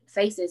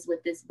faces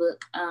with this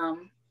book.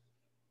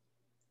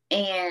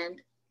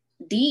 And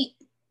Deep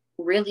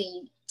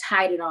really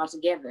tied it all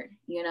together,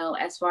 you know,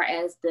 as far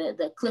as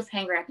the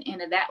cliffhanger at the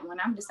end of that one.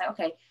 I'm just like,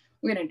 okay,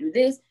 we're going to do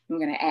this, and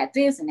we're going to add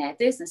this and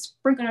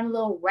sprinkle in a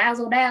little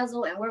razzle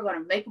dazzle, and we're going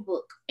to make a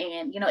book.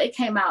 And, you know, it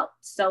came out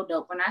so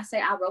dope. When I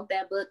say I wrote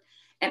that book,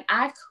 and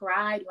I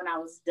cried when I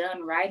was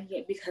done writing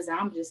it, because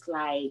I'm just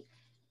like,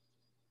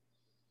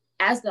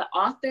 as the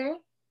author,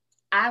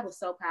 I was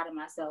so proud of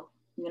myself,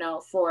 you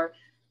know, for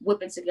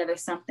whipping together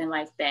something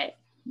like that,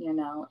 you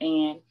know.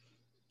 And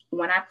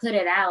when I put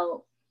it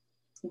out,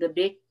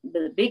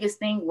 the biggest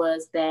thing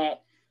was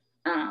that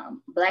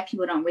Black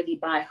people don't really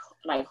buy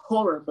like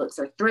horror books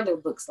or thriller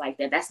books like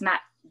that. That's not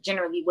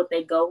generally what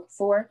they go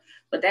for,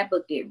 but that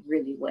book did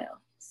really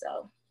well.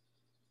 So,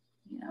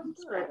 you know,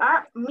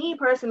 me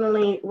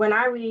personally, when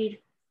I read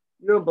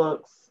your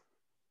books,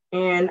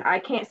 and I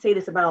can't say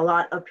this about a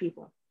lot of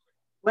people,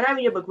 when I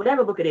read a book,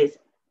 whatever book it is,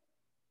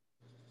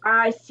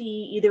 I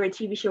see either a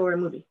TV show or a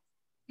movie.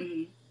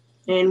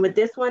 Mm-hmm. And with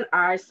this one,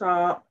 I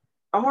saw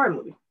a horror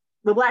movie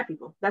with Black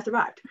people that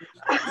survived.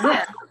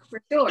 Yeah,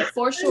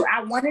 for sure.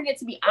 I wanted it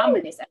to be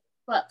ominous.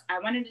 I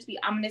wanted it to be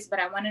ominous, but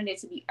I wanted it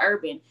to be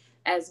urban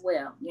as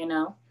well, you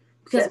know,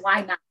 because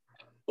why not?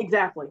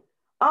 Exactly.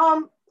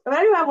 But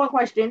I do have one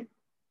question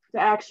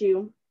to ask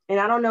you, and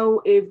I don't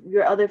know if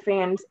your other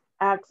fans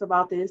asked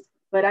about this,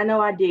 but I know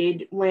I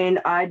did when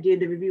I did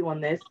the review on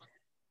this.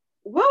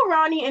 Will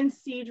Ronnie and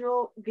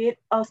Cedral get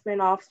a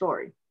spinoff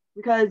story?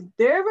 Because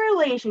their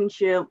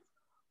relationship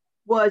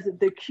was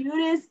the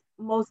cutest,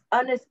 most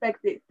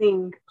unexpected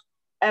thing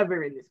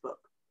ever in this book.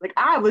 Like,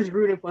 I was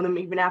rooting for them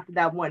even after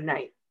that one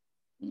night.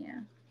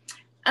 Yeah.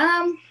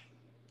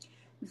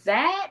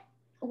 That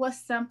was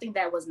something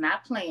that was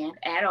not planned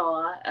at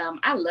all.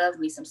 I love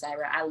me some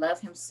Cyrell. I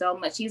love him so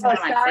much. He's one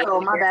of my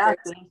favorite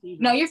characters.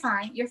 No, you're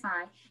fine. You're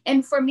fine.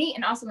 And for me,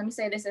 and also let me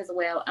say this as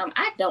well.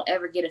 I don't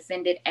ever get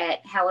offended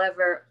at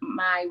however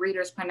my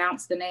readers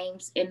pronounce the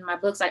names in my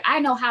books. Like, I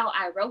know how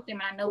I wrote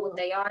them. I know what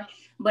they are,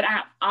 but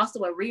I'm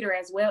also a reader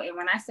as well. And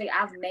when I say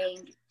I've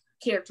named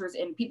characters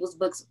in people's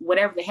books,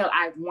 whatever the hell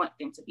I want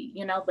them to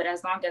be, but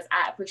as long as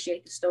I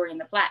appreciate the story and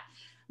the plot.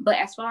 But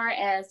as far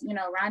as,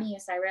 Ronnie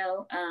and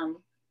Cyrell,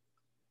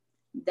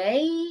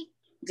 they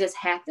just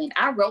happened.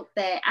 I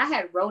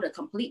had wrote a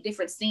complete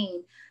different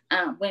scene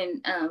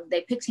when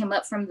they picked him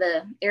up from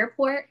the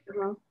airport,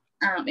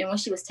 and when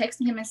she was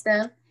texting him and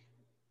stuff,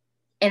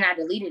 and I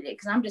deleted it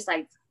because I'm just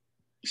like,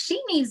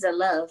 she needs a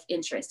love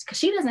interest because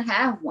she doesn't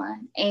have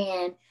one.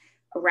 And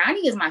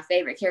Ronnie is my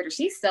favorite character.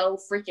 She's so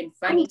freaking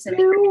funny to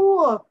me.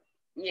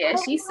 Yeah,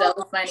 she's so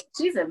funny.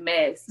 She's a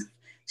mess.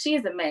 She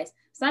is a mess.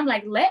 So I'm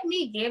like, let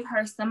me give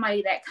her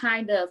somebody that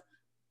kind of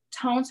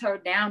tones her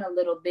down a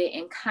little bit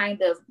and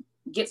kind of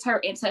gets her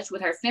in touch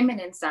with her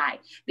feminine side,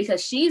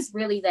 because she's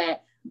really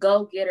that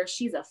go-getter.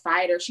 She's a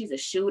fighter, she's a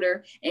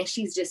shooter, and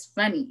she's just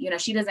funny.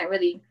 She doesn't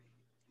really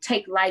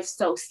take life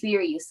so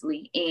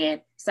seriously,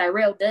 and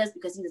Cyrell does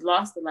because he's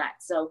lost a lot.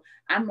 So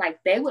I'm like,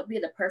 they would be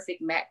the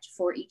perfect match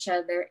for each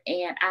other.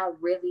 And I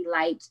really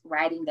liked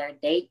writing their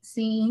date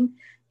scene.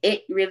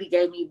 It really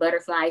gave me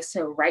butterflies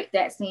to write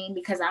that scene,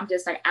 because I'm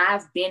just like,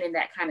 I've been in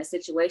that kind of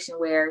situation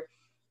where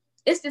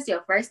it's just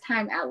your first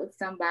time out with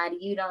somebody.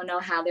 You don't know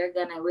how they're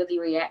going to really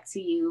react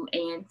to you.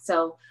 And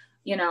so,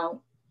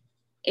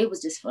 it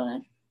was just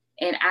fun.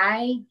 And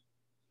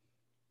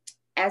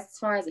as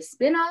far as a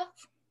spinoff,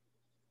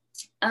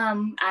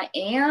 I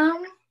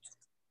am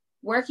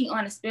working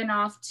on a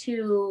spinoff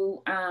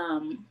to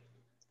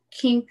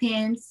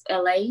Kingpin's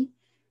LA.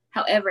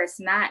 However, it's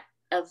not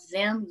of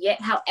them yet.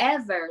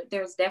 However,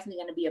 there's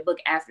definitely going to be a book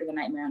after The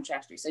Nightmare on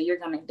Track Street. So you're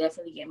going to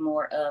definitely get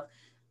more of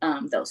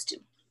those two.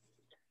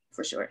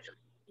 For sure.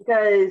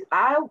 Because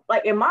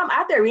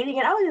after reading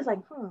it, I was just like,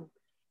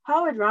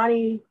 how is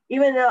Ronnie,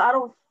 even though I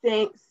don't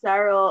think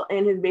Cyrell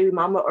and his baby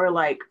mama are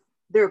like,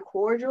 they're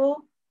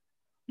cordial,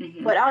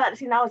 but I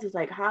was just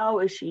like, how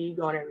is she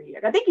going to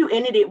react? I think you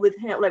ended it with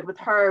him, like with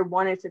her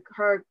going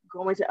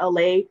to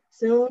LA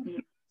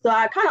soon. So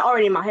I kind of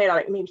already in my head,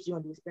 like, maybe she's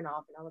going to do a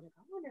spinoff. And I was like,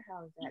 I wonder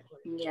how is that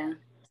going to be?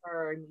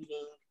 Her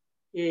meeting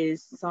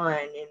his son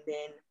and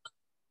then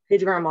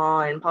his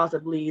grandma and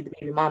possibly the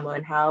baby mama,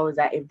 and how is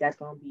that, if that's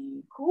going to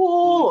be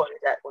cool or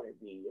is that going to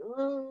be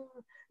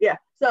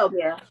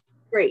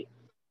great.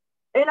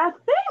 And I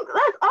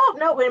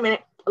think wait a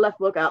minute, I left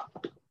the book out.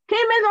 Came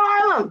into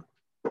Harlem,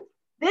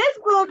 this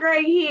book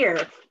right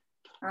here.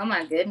 Oh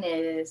my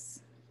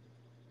goodness.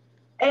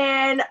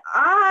 And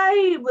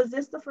was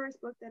this the first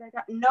book that I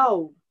got?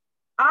 No,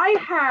 I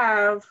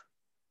have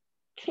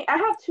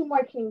 2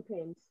 more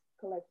Kingpins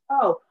collect.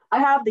 I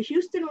have the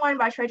Houston one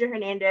by Treasure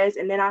Hernandez,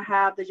 and then I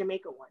have the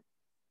Jamaica one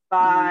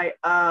by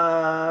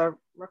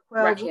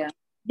Raquel.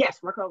 Yes,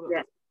 Raquel.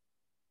 Yeah.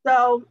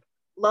 So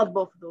love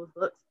both of those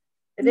books.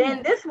 And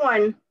then this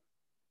one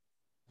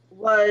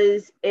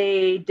was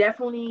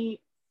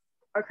definitely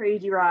a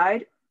crazy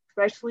ride,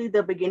 especially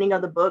the beginning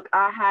of the book.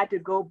 I had to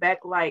go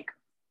back like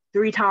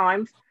 3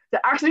 times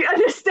to actually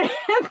understand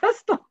the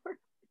story,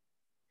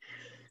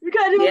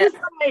 because it was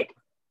just like,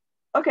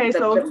 okay,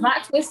 so the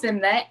plot twist in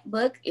that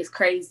book is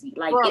crazy.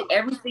 Like,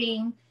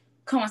 everything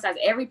coincides.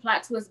 Every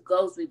plot twist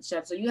goes with each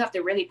other. So you have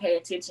to really pay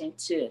attention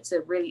to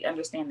really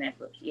understand that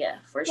book. Yeah,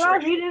 for sure. I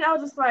read it, I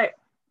was just like,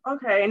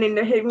 okay, and then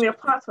they hit me a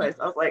plot twist.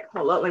 I was like,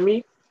 hold up, let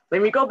me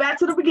go back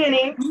to the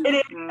beginning, and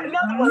then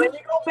another one. Let me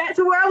go back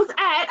to where I was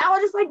at. I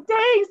was just like,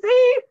 dang,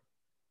 see.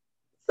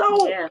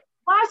 So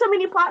why so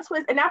many plot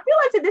twists? And I feel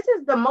like this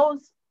is the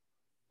most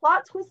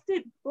plot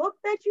twisted book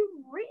that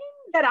you've written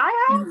that I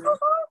have so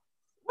far.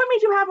 What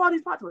made you have all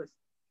these plot twists?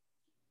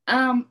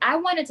 I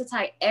wanted to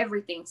tie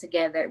everything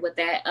together with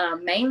that,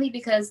 mainly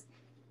because,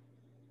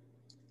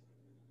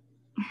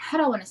 how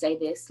do I want to say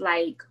this?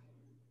 Like,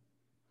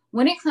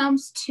 when it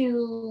comes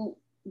to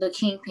the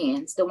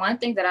Kingpins, the one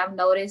thing that I've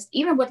noticed,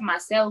 even with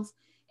myself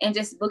and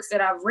just books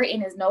that I've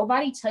written, is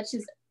nobody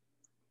touches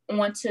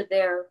onto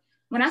their,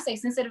 when I say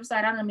sensitive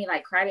side, I don't mean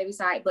like crybaby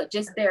side, but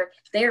just they're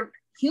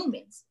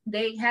humans.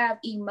 They have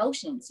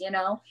emotions, and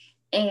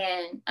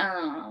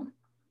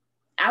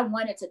I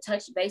wanted to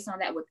touch base on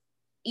that with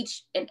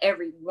each and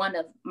every one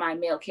of my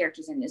male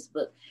characters in this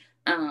book.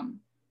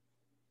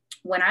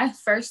 When I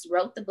first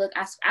wrote the book,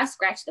 I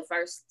scratched the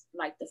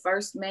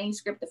first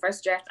manuscript, the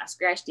first draft. I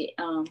scratched it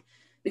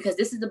because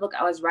this is the book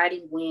I was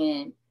writing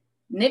when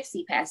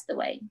Nipsey passed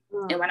away.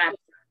 And when I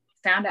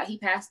found out he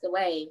passed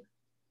away,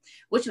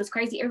 which was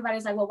crazy,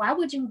 everybody's like, well, why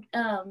would you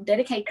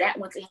dedicate that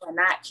one to him and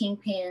not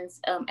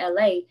Kingpin's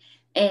LA?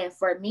 And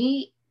for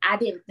me, I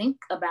didn't think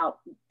about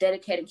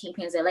dedicating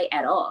Kingpin's LA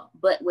at all.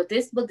 But with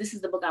this book, this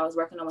is the book I was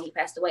working on when he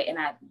passed away, and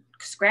I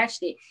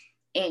scratched it.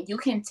 And you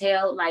can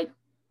tell, like,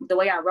 the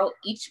way I wrote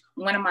each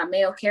one of my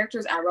male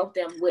characters, I wrote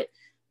them with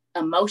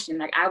emotion.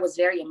 Like, I was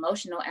very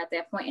emotional at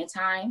that point in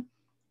time.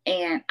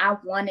 And I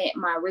wanted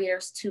my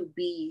readers to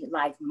be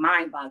like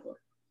mind boggled.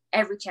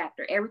 Every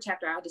chapter,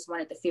 I just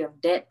wanted the fear of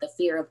death, the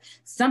fear of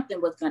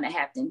something was going to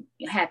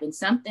happen.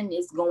 Something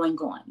is going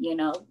on, you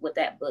know, with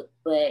that book.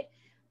 But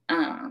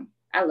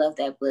I love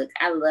that book.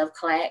 I love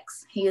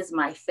Clax. He is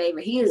my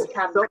favorite. He is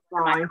probably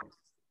my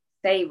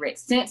favorite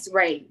since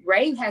Ray.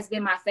 Ray has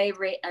been my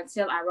favorite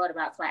until I wrote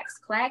about Clax.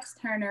 Clax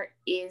Turner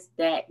is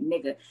that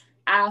nigga.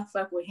 I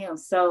fuck with him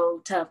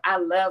so tough. I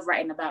love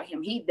writing about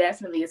him. He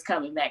definitely is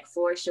coming back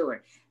for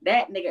sure.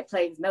 That nigga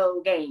plays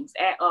no games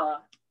at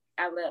all.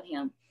 I love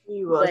him.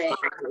 He was fun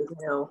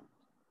as hell.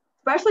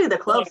 Especially the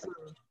club scene.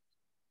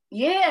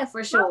 Yeah,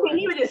 for sure.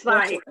 He was just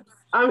like,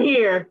 I'm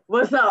here.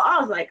 What's up? I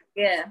was like,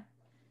 yeah.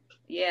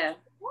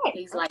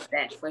 He's like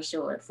that for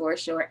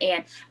sure.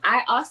 And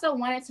I also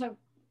wanted to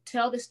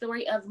tell the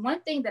story of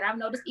one thing that I've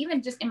noticed,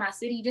 even just in my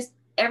city, just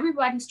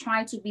everybody's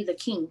trying to be the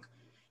king.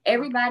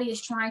 Everybody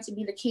is trying to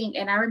be the king.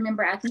 And I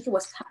remember, I think it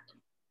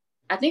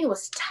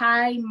was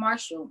Ty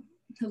Marshall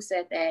who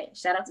said that.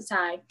 Shout out to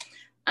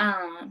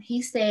Ty.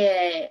 He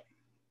said,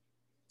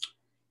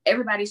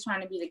 everybody's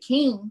trying to be the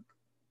king,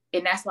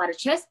 and that's why the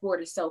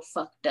chessboard is so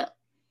fucked up.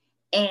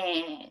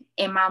 And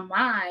in my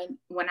mind,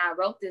 when I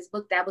wrote this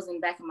book, that was in the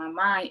back of my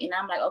mind. And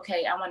I'm like,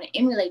 okay, I want to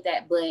emulate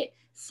that, but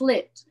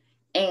flipped.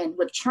 And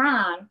with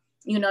Tron,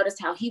 you notice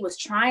how he was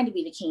trying to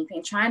be the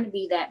kingpin, trying to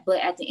be that.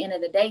 But at the end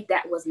of the day,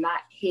 that was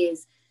not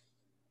his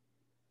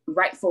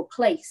rightful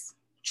place.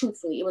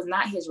 Truthfully, it was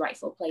not his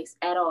rightful place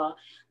at all.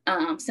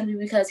 Simply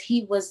because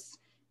he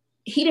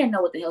didn't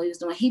know what the hell he was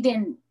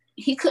doing.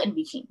 He couldn't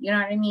be king, you know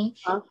what I mean?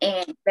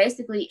 And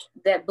basically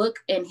that book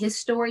and his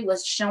story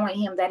was showing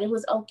him that it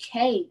was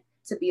okay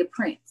to be a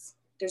prince.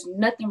 There's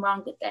nothing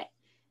wrong with that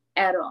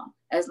at all.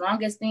 As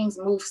long as things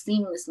move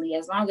seamlessly,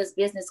 as long as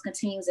business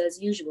continues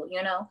as usual,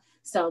 you know?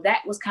 So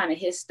that was kind of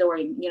his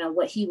story, you know,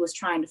 what he was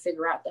trying to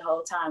figure out the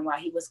whole time while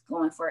he was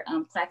going for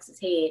Clax's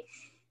head.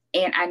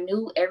 And I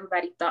knew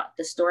everybody thought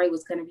the story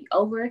was going to be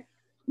over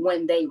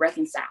when they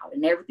reconciled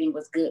and everything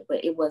was good,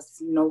 but it was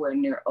nowhere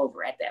near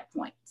over at that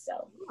point.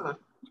 So well,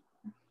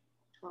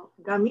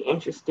 got me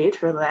interested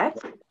for that.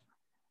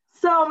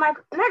 So my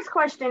next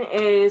question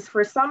is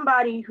for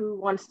somebody who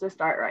wants to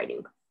start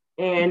writing,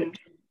 and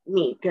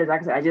me, because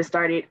like I said, I just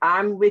started.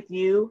 I'm with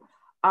you.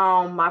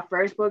 My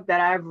first book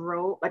that I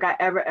wrote, like I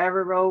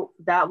ever wrote,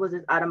 that was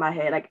just out of my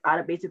head. Like I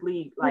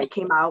basically like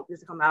came out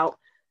just to come out.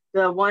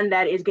 The one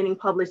that is getting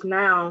published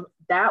now,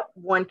 that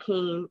one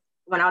came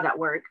when I was at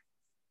work.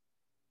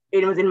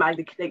 It was in my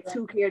like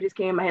two characters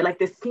came in my head. Like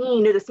there's a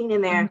scene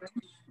in there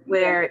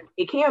where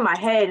it came in my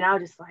head, and I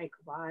was just like,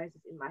 why is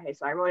this in my head?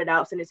 So I wrote it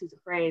out, sent it to some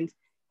friends,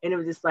 and it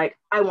was just like,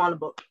 I want a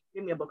book.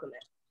 Give me a book on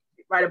that.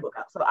 Write a book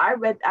out. So I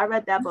read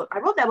that book. I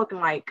wrote that book in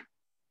like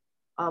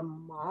a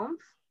month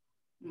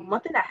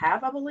and a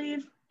half, I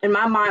believe. And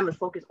my mind was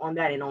focused on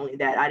that and only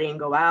that. I didn't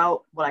go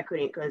out. Well, I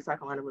couldn't because South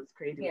Carolina was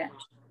crazy. Yeah.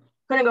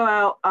 Couldn't go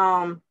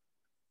out.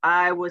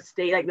 I would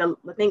stay like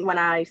the thing when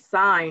I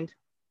signed,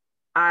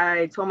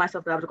 I told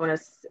myself that I was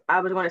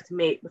going to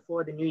submit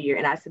before the new year,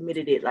 and I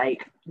submitted it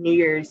like New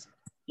Year's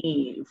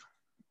Eve,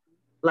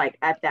 like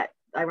at that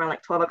around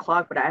like 12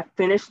 o'clock. But I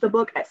finished the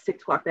book at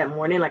 6 o'clock that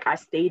morning. Like I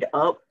stayed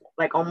up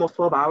like almost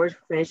 12 hours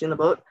finishing the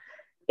book.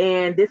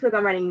 And this book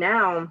I'm writing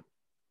now,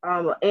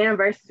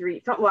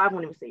 anniversary. I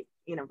won't even say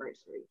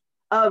anniversary.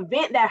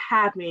 Event that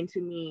happened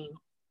to me.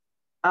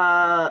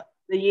 The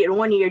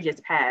 1 year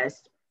just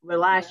passed. But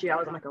last year I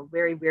was in like a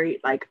very, very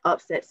like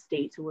upset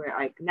state to where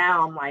like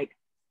now I'm like,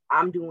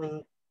 I'm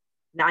doing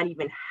not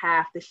even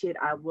half the shit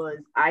I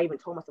even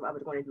told myself I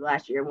was going to do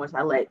last year once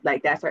I let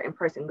like that certain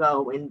person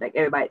go and like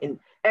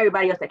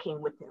everybody else that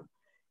came with him.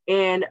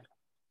 And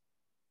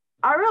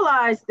I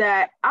realized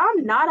that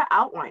I'm not an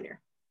outliner.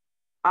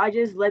 I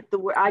just let the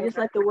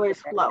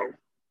words flow.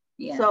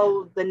 Yeah.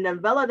 So the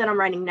novella that I'm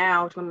writing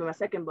now, which is going to be my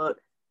second book,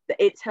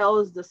 it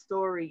tells the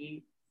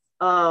story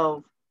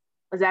of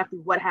exactly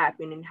what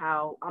happened and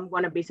how I'm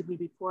going to basically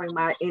be pouring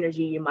my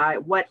energy and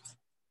what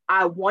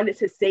I wanted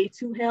to say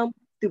to him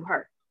through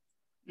her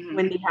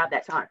when they have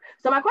that time.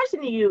 So my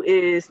question to you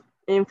is,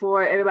 and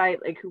for everybody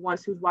like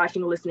who's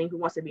watching or listening, who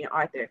wants to be an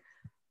author,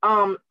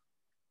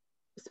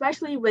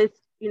 especially with,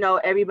 you know,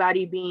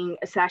 everybody being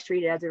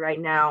saturated as of right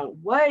now,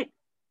 what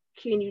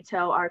can you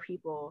tell our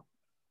people,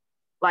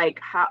 like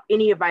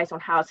any advice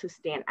on how to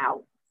stand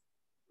out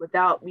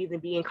without even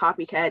being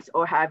copycats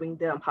or having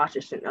the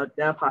imposter syndrome?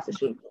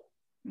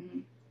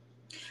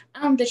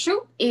 The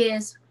truth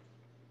is,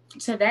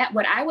 to that,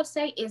 what I would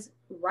say is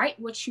write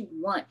what you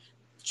want.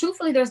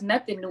 Truthfully, there's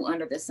nothing new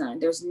under the sun.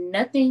 There's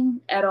nothing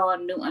at all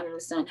new under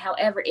the sun.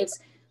 However, it's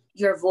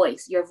your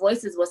voice. Your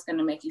voice is what's going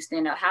to make you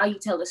stand out. How you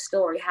tell a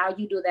story, how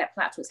you do that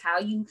plot twist, how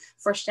you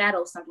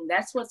foreshadow something.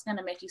 That's what's going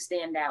to make you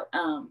stand out.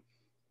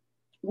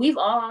 We've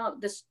all,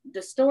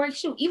 the story,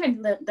 shoot,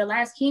 even the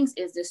Last Kings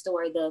is this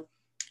story. The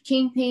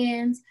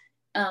kingpins,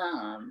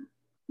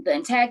 the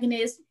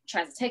antagonist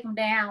tries to take them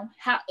down.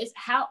 How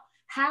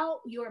how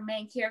your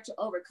main character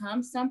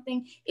overcomes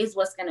something is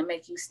what's going to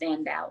make you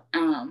stand out.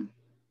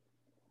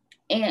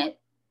 And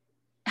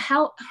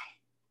how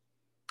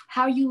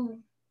you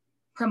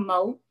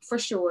promote, for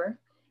sure.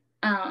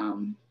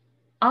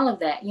 All of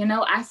that, you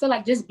know, I feel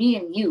like just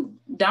being you.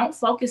 Don't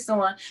focus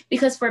on,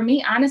 because for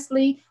me,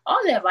 honestly, all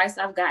the advice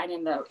I've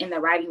gotten in the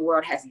writing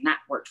world has not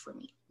worked for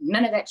me.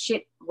 None of that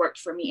shit worked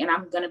for me, and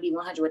I'm gonna be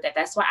 100 with that.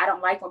 That's why I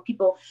don't like when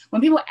people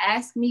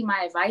ask me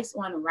my advice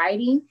on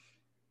writing.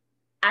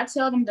 I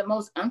tell them the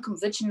most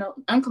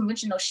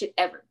unconventional shit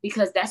ever,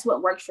 because that's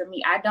what worked for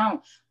me. I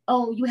don't,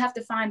 oh, you have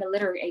to find a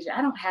literary agent.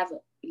 I don't have a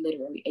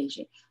literary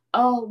agent.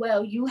 Oh,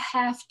 well, you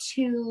have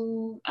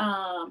to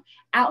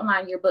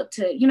outline your book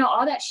to, you know,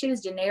 all that shit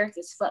is generic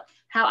as fuck.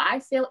 How I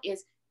feel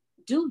is,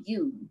 do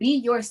you, be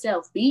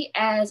yourself, be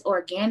as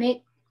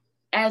organic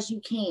as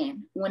you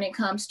can when it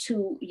comes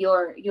to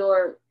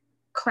your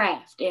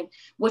craft and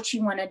what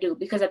you want to do.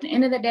 Because at the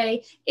end of the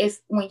day,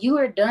 when you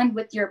are done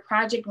with your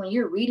project, when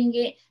you're reading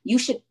it, you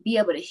should be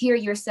able to hear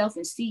yourself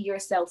and see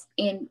yourself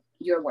in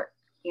your work.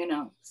 You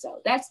know,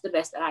 so that's the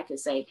best that I could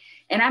say.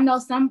 And I know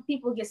some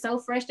people get so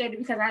frustrated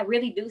because I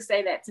really do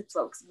say that to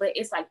folks, but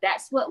it's like,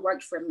 that's what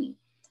worked for me.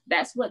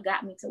 That's what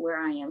got me to where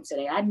I am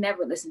today. I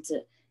never listened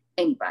to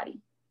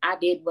anybody. I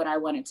did what I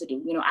wanted to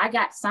do. You know, I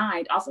got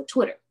signed off of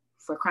Twitter,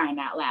 for crying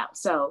out loud.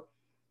 So,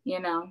 you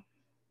know,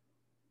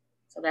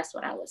 so that's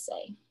what I would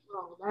say.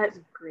 Oh, that's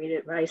great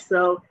advice.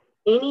 So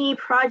any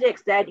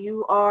projects that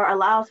you are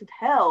allowed to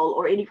tell,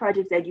 or any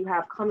projects that you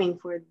have coming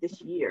for this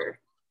year?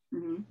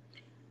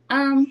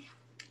 Mm-hmm.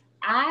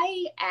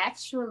 I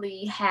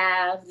actually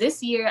have,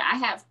 this year, I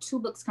have 2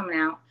 books coming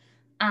out.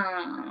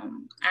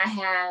 I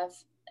have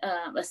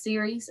a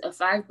series of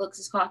 5 books.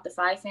 It's called The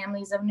 5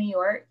 Families of New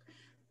York.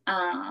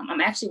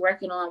 I'm actually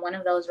working on one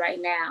of those right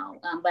now.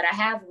 But I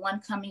have one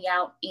coming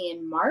out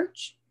in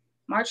March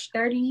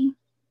 30th,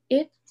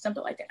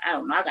 something like that. I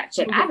don't know. I got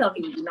to check. I don't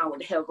even know what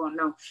the hell going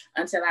on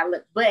until I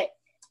look. But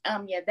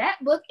yeah,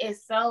 that book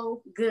is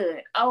so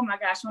good. Oh my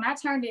gosh. When I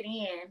turned it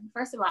in,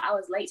 first of all, I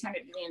was late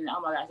turning it in. And oh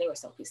my gosh, they were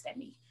so pissed at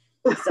me.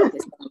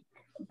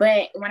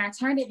 But when I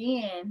turned it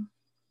in,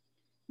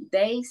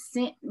 they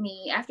sent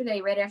me, after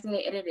they read it, after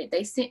they edited it,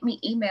 they sent me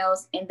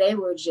emails, and they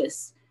were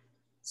just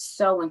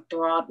so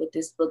enthralled with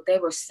this book. They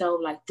were so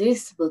like,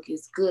 this book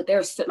is good.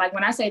 They're so, like,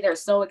 when I say they're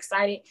so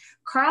excited,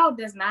 Carl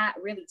does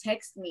not really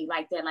text me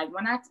like that.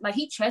 Like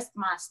he trusts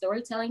my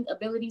storytelling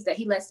abilities, that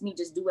he lets me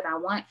just do what I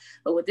want.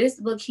 But with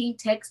this book, he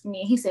texted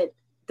me and he said,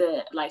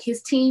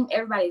 his team,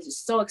 everybody is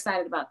just so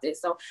excited about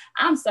this. So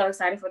I'm so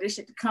excited for this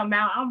shit to come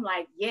out. I'm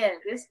like, yeah,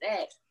 this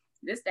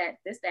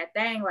that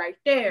thing right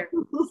there.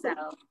 So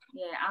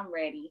yeah, I'm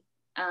ready.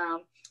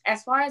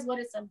 As far as what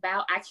it's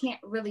about, I can't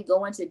really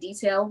go into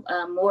detail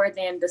more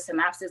than the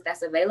synopsis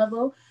that's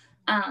available.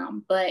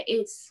 But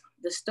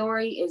the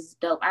story is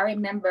dope. I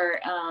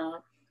remember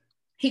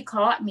he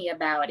called me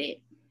about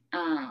it.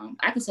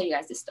 I can tell you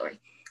guys this story.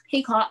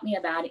 He called me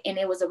about it, and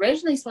it was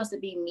originally supposed to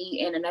be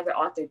me and another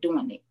author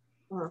doing it.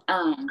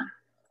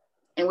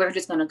 And we're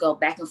just gonna go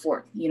back and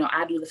forth. You know,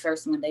 I do the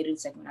first one, they do the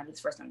second one, I do the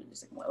first one, I do the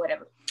second one,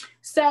 whatever.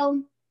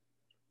 So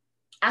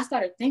I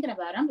started thinking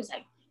about it. I'm just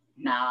like,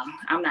 nah,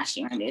 I'm not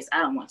sharing this. I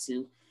don't want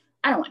to.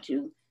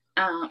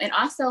 And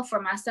also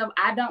for myself,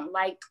 I don't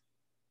like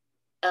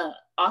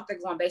author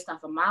going based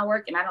off of my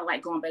work, and I don't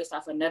like going based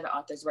off another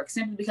author's work,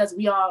 simply because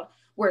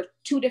we're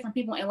 2 different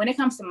people. And when it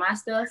comes to my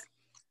stuff,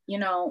 you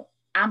know,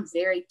 I'm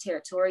very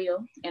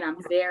territorial, and I'm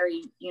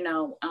very, you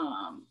know,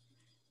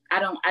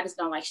 I just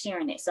don't like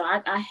sharing it. So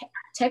I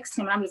text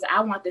him, and I'm just,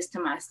 I want this to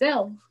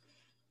myself,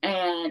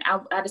 and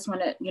I just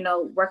want to, you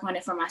know, work on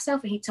it for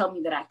myself. And he told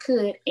me that I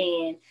could,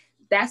 and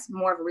that's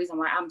more of a reason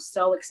why I'm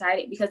so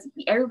excited, because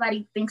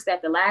everybody thinks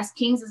that The Last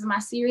Kings is my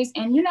series.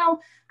 And, you know,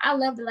 I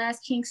love The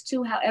Last Kings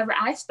too. However,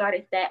 I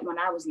started that when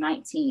I was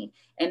 19.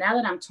 And now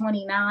that I'm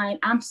 29,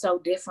 I'm so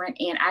different.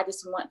 And I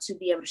just want to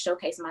be able to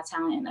showcase my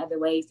talent in other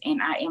ways.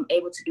 And I am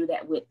able to do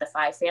that with The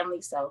 5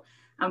 Families. So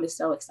I'm just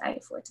so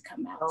excited for it to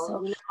come out.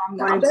 So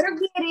I better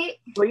get it.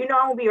 Well, you know,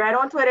 I'm gonna be right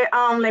on Twitter.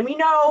 Let me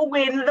know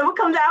when the book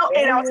comes out,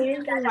 and I'll see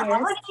you guys my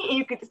money, and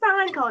you get the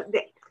sign code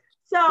day.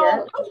 So,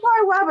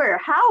 Corey Weber,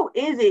 how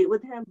is it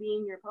with him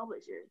being your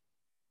publisher?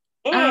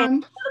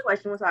 And another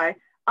question,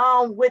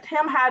 with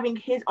him having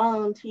his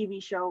own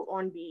TV show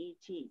on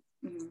BET,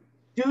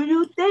 do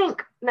you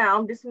think,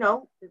 now just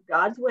know, it's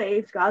God's way,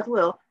 it's God's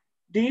will,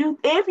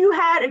 if you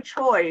had a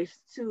choice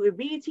if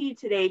BET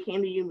today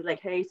came to you and be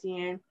like, hey,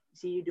 CN,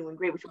 see you doing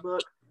great with your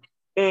book,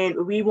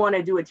 and we want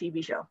to do a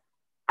TV show,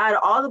 out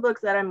of all the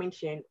books that I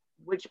mentioned,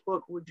 which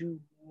book would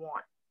you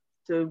want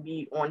to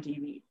be on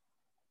TV?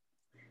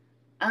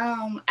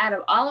 Out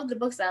of all of the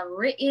books I've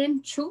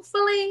written,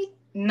 truthfully,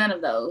 none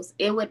of those.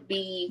 It would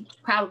be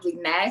probably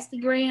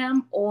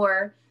Nastygram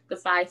or The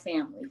 5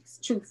 Families,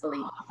 truthfully.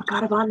 Oh, I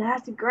forgot about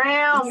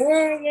Nastygram.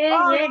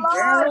 Yeah,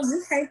 girl.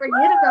 You can't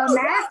forget about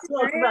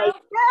Nastygram. Right.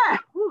 Yeah.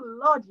 Oh,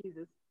 Lord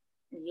Jesus.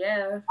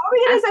 Yeah.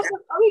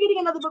 Are we getting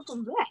another book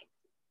from Black?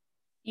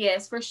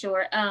 Yes, for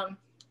sure. Oh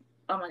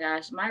my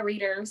gosh, my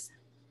readers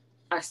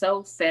are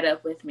so fed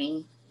up with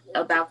me.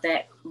 about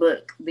that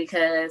book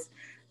because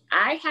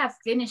I have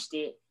finished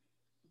it,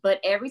 but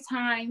every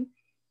time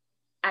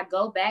I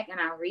go back and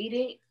I read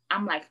it,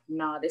 I'm like,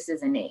 no, this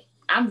isn't it.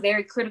 I'm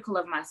very critical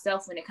of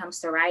myself when it comes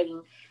to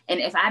writing. And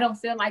if I don't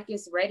feel like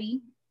it's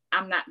ready,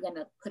 I'm not going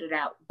to put it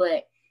out.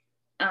 But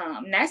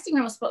Nasty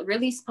Gram was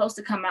really supposed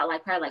to come out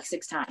like probably like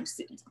 6 times.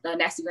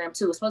 Nasty Gram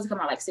 2 was supposed to come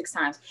out like 6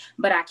 times.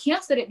 But I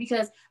canceled it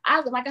because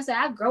like I said,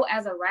 I grow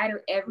as a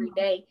writer every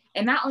day.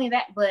 And not only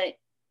that, but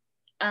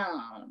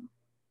I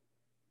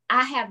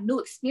have new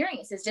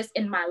experiences just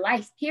in my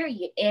life,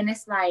 period. And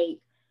it's like,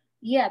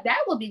 yeah,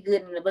 that would be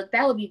good in the book.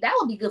 That would be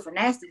good for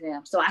Nasty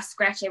Gram. So I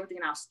scratch everything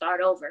and I'll start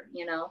over,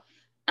 you know.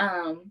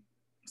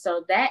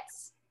 So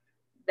that's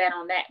that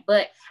on that.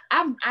 But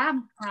I'm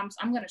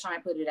gonna try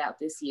and put it out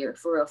this year,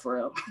 for real.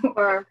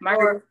 For my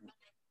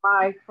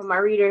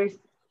readers,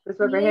 this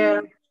one for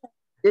him.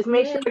 Just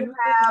make sure you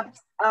have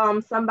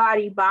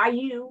somebody by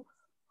you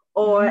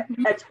or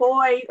a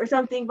toy or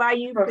something by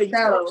you, because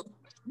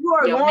you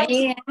are going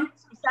to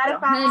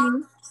satisfy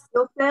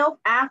yourself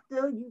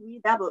after you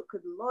read that book,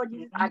 because Lord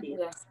Jesus, I did.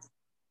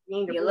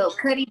 Your little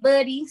cuddy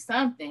buddy,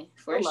 something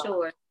for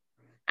sure.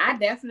 I'm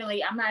not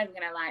even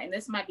gonna lie, and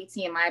this might be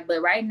TMI,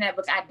 but writing that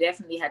book, I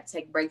definitely had to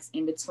take breaks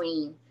in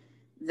between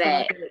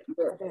that.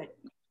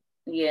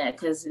 Yeah,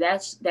 because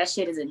that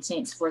shit is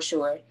intense for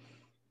sure.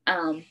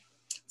 To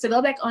go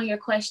back on your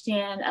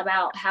question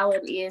about how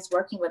it is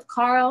working with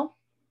Carl,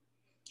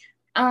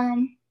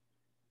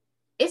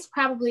 it's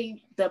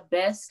probably the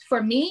best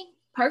for me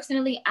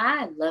personally.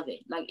 I love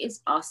it. Like,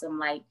 it's awesome.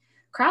 Like,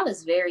 Carl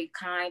is very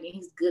kind and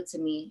he's good to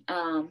me.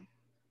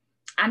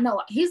 I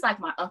know he's like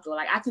my uncle.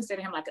 Like, I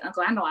consider him like an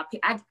uncle. I know I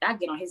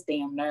get on his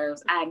damn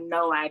nerves. I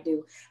know I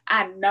do.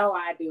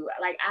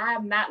 Like,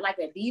 I'm not like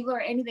a diva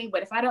or anything,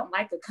 but if I don't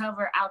like the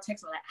cover, I'll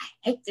text him like, I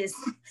hate this.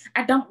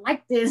 I don't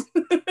like this.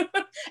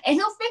 And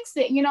he'll fix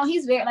it. You know,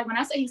 he's very, like, when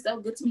I say he's so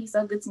good to me, he's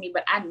so good to me,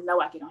 but I know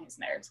I get on his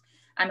nerves.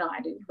 I know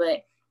I do.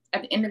 But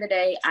at the end of the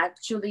day,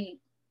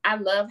 I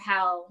love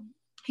how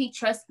he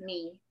trusts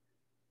me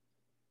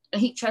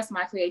and he trusts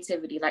my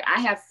creativity. Like, I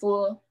have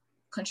full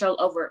control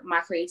over my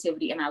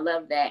creativity, and I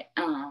love that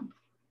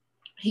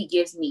he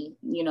gives me,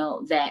 you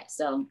know, that.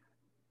 So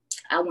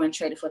I wouldn't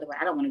trade it for the world.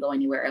 I don't want to go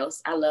anywhere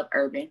else. I love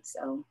Urban.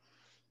 So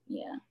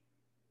yeah,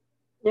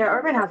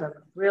 Urban has a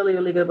really,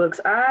 really good books.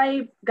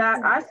 I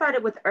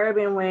started with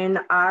Urban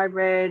when I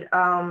read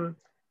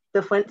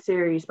the Flint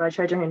series by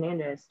Treasure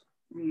Hernandez.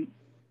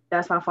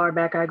 That's how far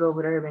back I go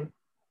with Urban.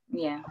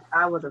 Yeah,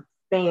 I was a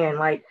fan.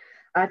 Like,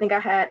 I think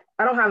I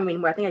don't have them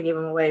anymore. I think I gave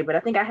them away, but I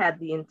think I had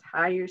the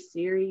entire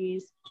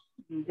series.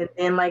 And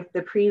then like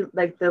the prequel,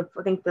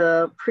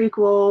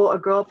 A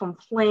Girl from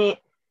Flint,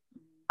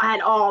 I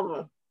had all of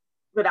them.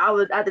 But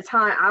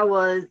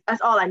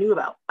that's all I knew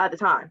about at the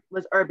time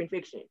was urban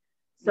fiction.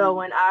 So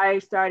when I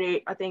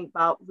started, I think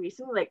about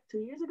recently, like 2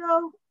 years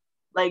ago,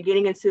 like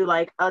getting into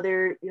like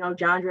other, you know,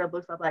 genre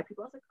books by Black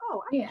people, I was like,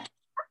 oh, I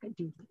could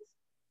do this.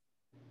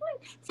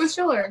 For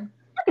sure.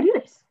 I could do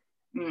this.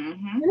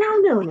 And now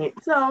I'm doing it.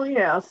 So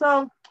yeah,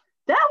 so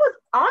that was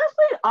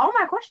honestly all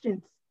my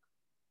questions.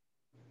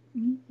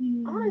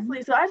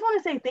 Honestly, so I just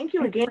want to say thank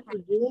you again for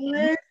doing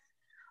this.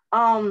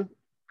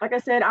 Like I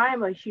said, I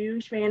am a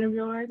huge fan of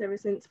yours ever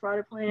since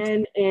Product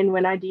Plan, and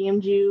when I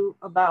DM'd you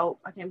about,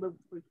 I can't believe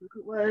what book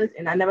it was,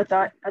 and I never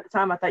thought at the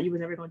time, I thought you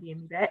was never going to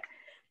DM me back,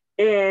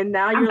 and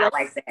now you're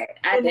like that.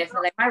 I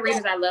definitely, my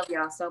readers, I love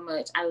y'all so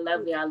much. I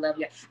love y'all. I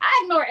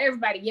ignore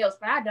everybody else,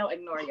 but I don't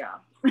ignore y'all.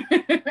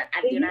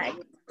 I do not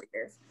ignore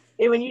readers.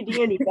 And when you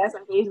DM'd me back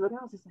on Facebook,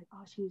 I was just like,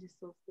 oh, she's just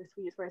so the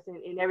sweetest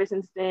person. And ever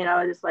since then,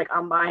 I was just like,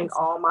 I'm buying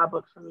all my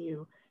books from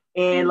you.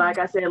 And like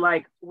I said,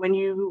 like when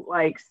you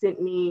like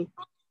sent me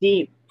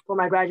Deep for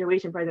my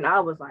graduation present, I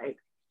was like,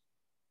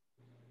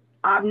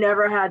 I've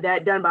never had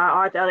that done by an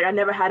author. Like, I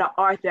never had an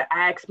author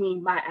ask me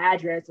my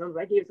address. And I was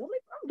like,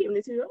 I'm giving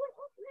it to you. I'm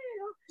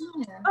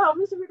like, oh,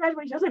 Mr.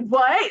 Graduation. I was like,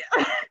 what?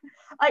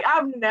 Like,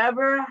 I've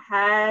never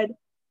had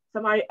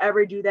somebody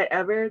ever do that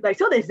ever. Like,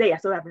 till this day, I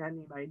still haven't had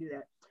anybody do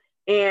that.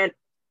 And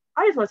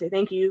I just want to say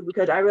thank you,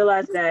 because I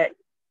realized that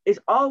it's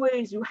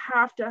always, you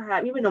have to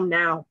have, even though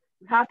now,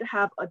 you have to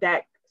have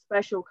that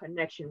special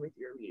connection with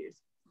your readers.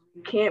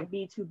 You can't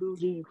be too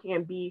bougie. You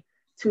can't be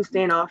too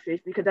standoffish,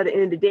 because at the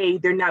end of the day,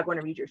 they're not going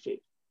to read your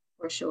shit.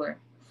 For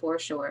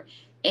sure.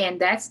 And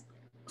that's,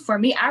 for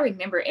me, I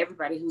remember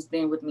everybody who's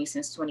been with me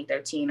since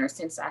 2013 or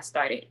since I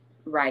started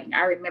writing.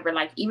 I remember,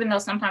 like, even though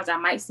sometimes I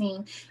might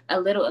seem a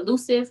little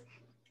elusive,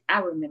 I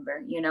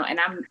remember, you know,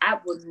 and I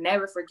will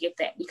never forget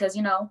that, because,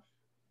 you know,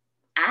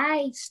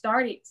 I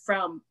started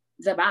from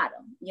the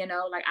bottom, you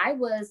know, like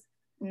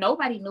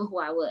nobody knew who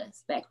I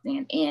was back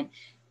then. And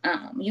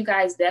you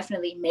guys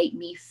definitely made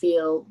me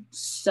feel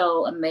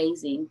so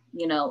amazing,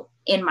 you know,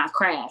 in my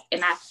craft.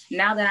 And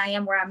now that I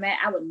am where I'm at,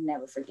 I would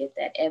never forget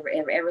that ever.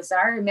 So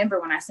I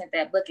remember when I sent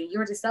that book and you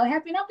were just so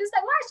happy, and I'm just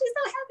like, why is she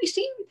so happy?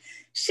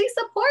 She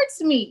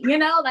supports me, you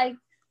know, like,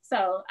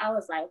 so I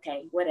was like,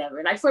 okay,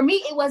 whatever. Like, for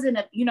me, it wasn't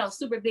a, you know,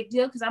 super big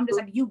deal, because I'm just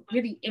like, you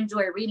really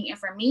enjoy reading. And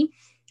for me,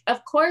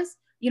 of course,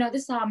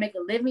 this is how I make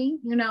a living,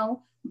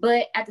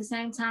 but at the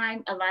same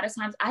time, a lot of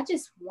times I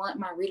just want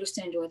my readers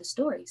to enjoy the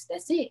stories.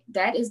 That's it.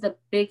 That is the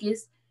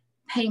biggest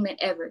payment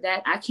ever.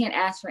 That I can't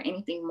ask for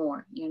anything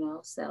more,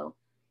 so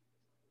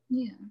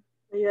yeah.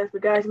 Yes,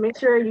 but guys, make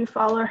sure you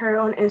follow her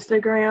on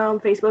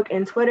Instagram, Facebook,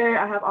 and Twitter.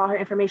 I have all her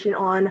information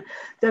on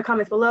the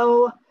comments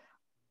below.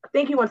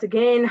 Thank you once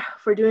again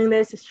for doing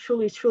this. It's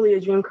truly, truly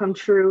a dream come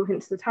true,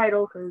 hence the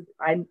title, because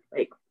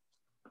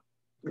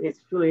it's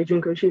truly a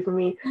dream come true for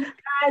me.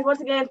 Guys,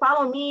 once again,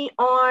 follow me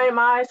on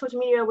my social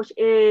media, which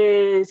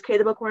is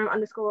kthebookworm_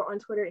 on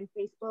Twitter and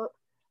Facebook.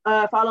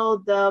 Follow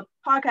the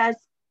podcast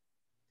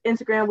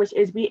Instagram, which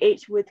is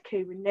BH with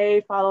K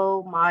Renee.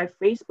 Follow my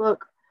Facebook,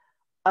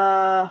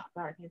 I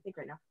can't think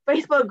right now.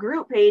 Facebook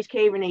group page,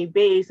 K Renee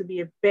Bay, to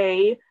be a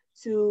Bay,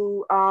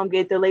 to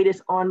get the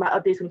latest on my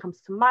updates when it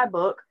comes to my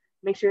book.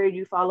 Make sure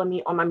you follow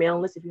me on my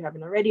mailing list if you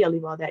haven't already. I'll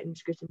leave all that in the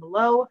description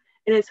below.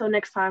 And until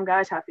next time,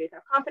 guys, have faith,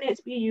 have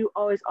confidence, be you,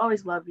 always,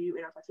 always love you,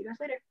 and I'll talk to you guys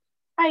later.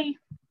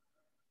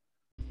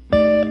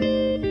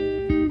 Bye.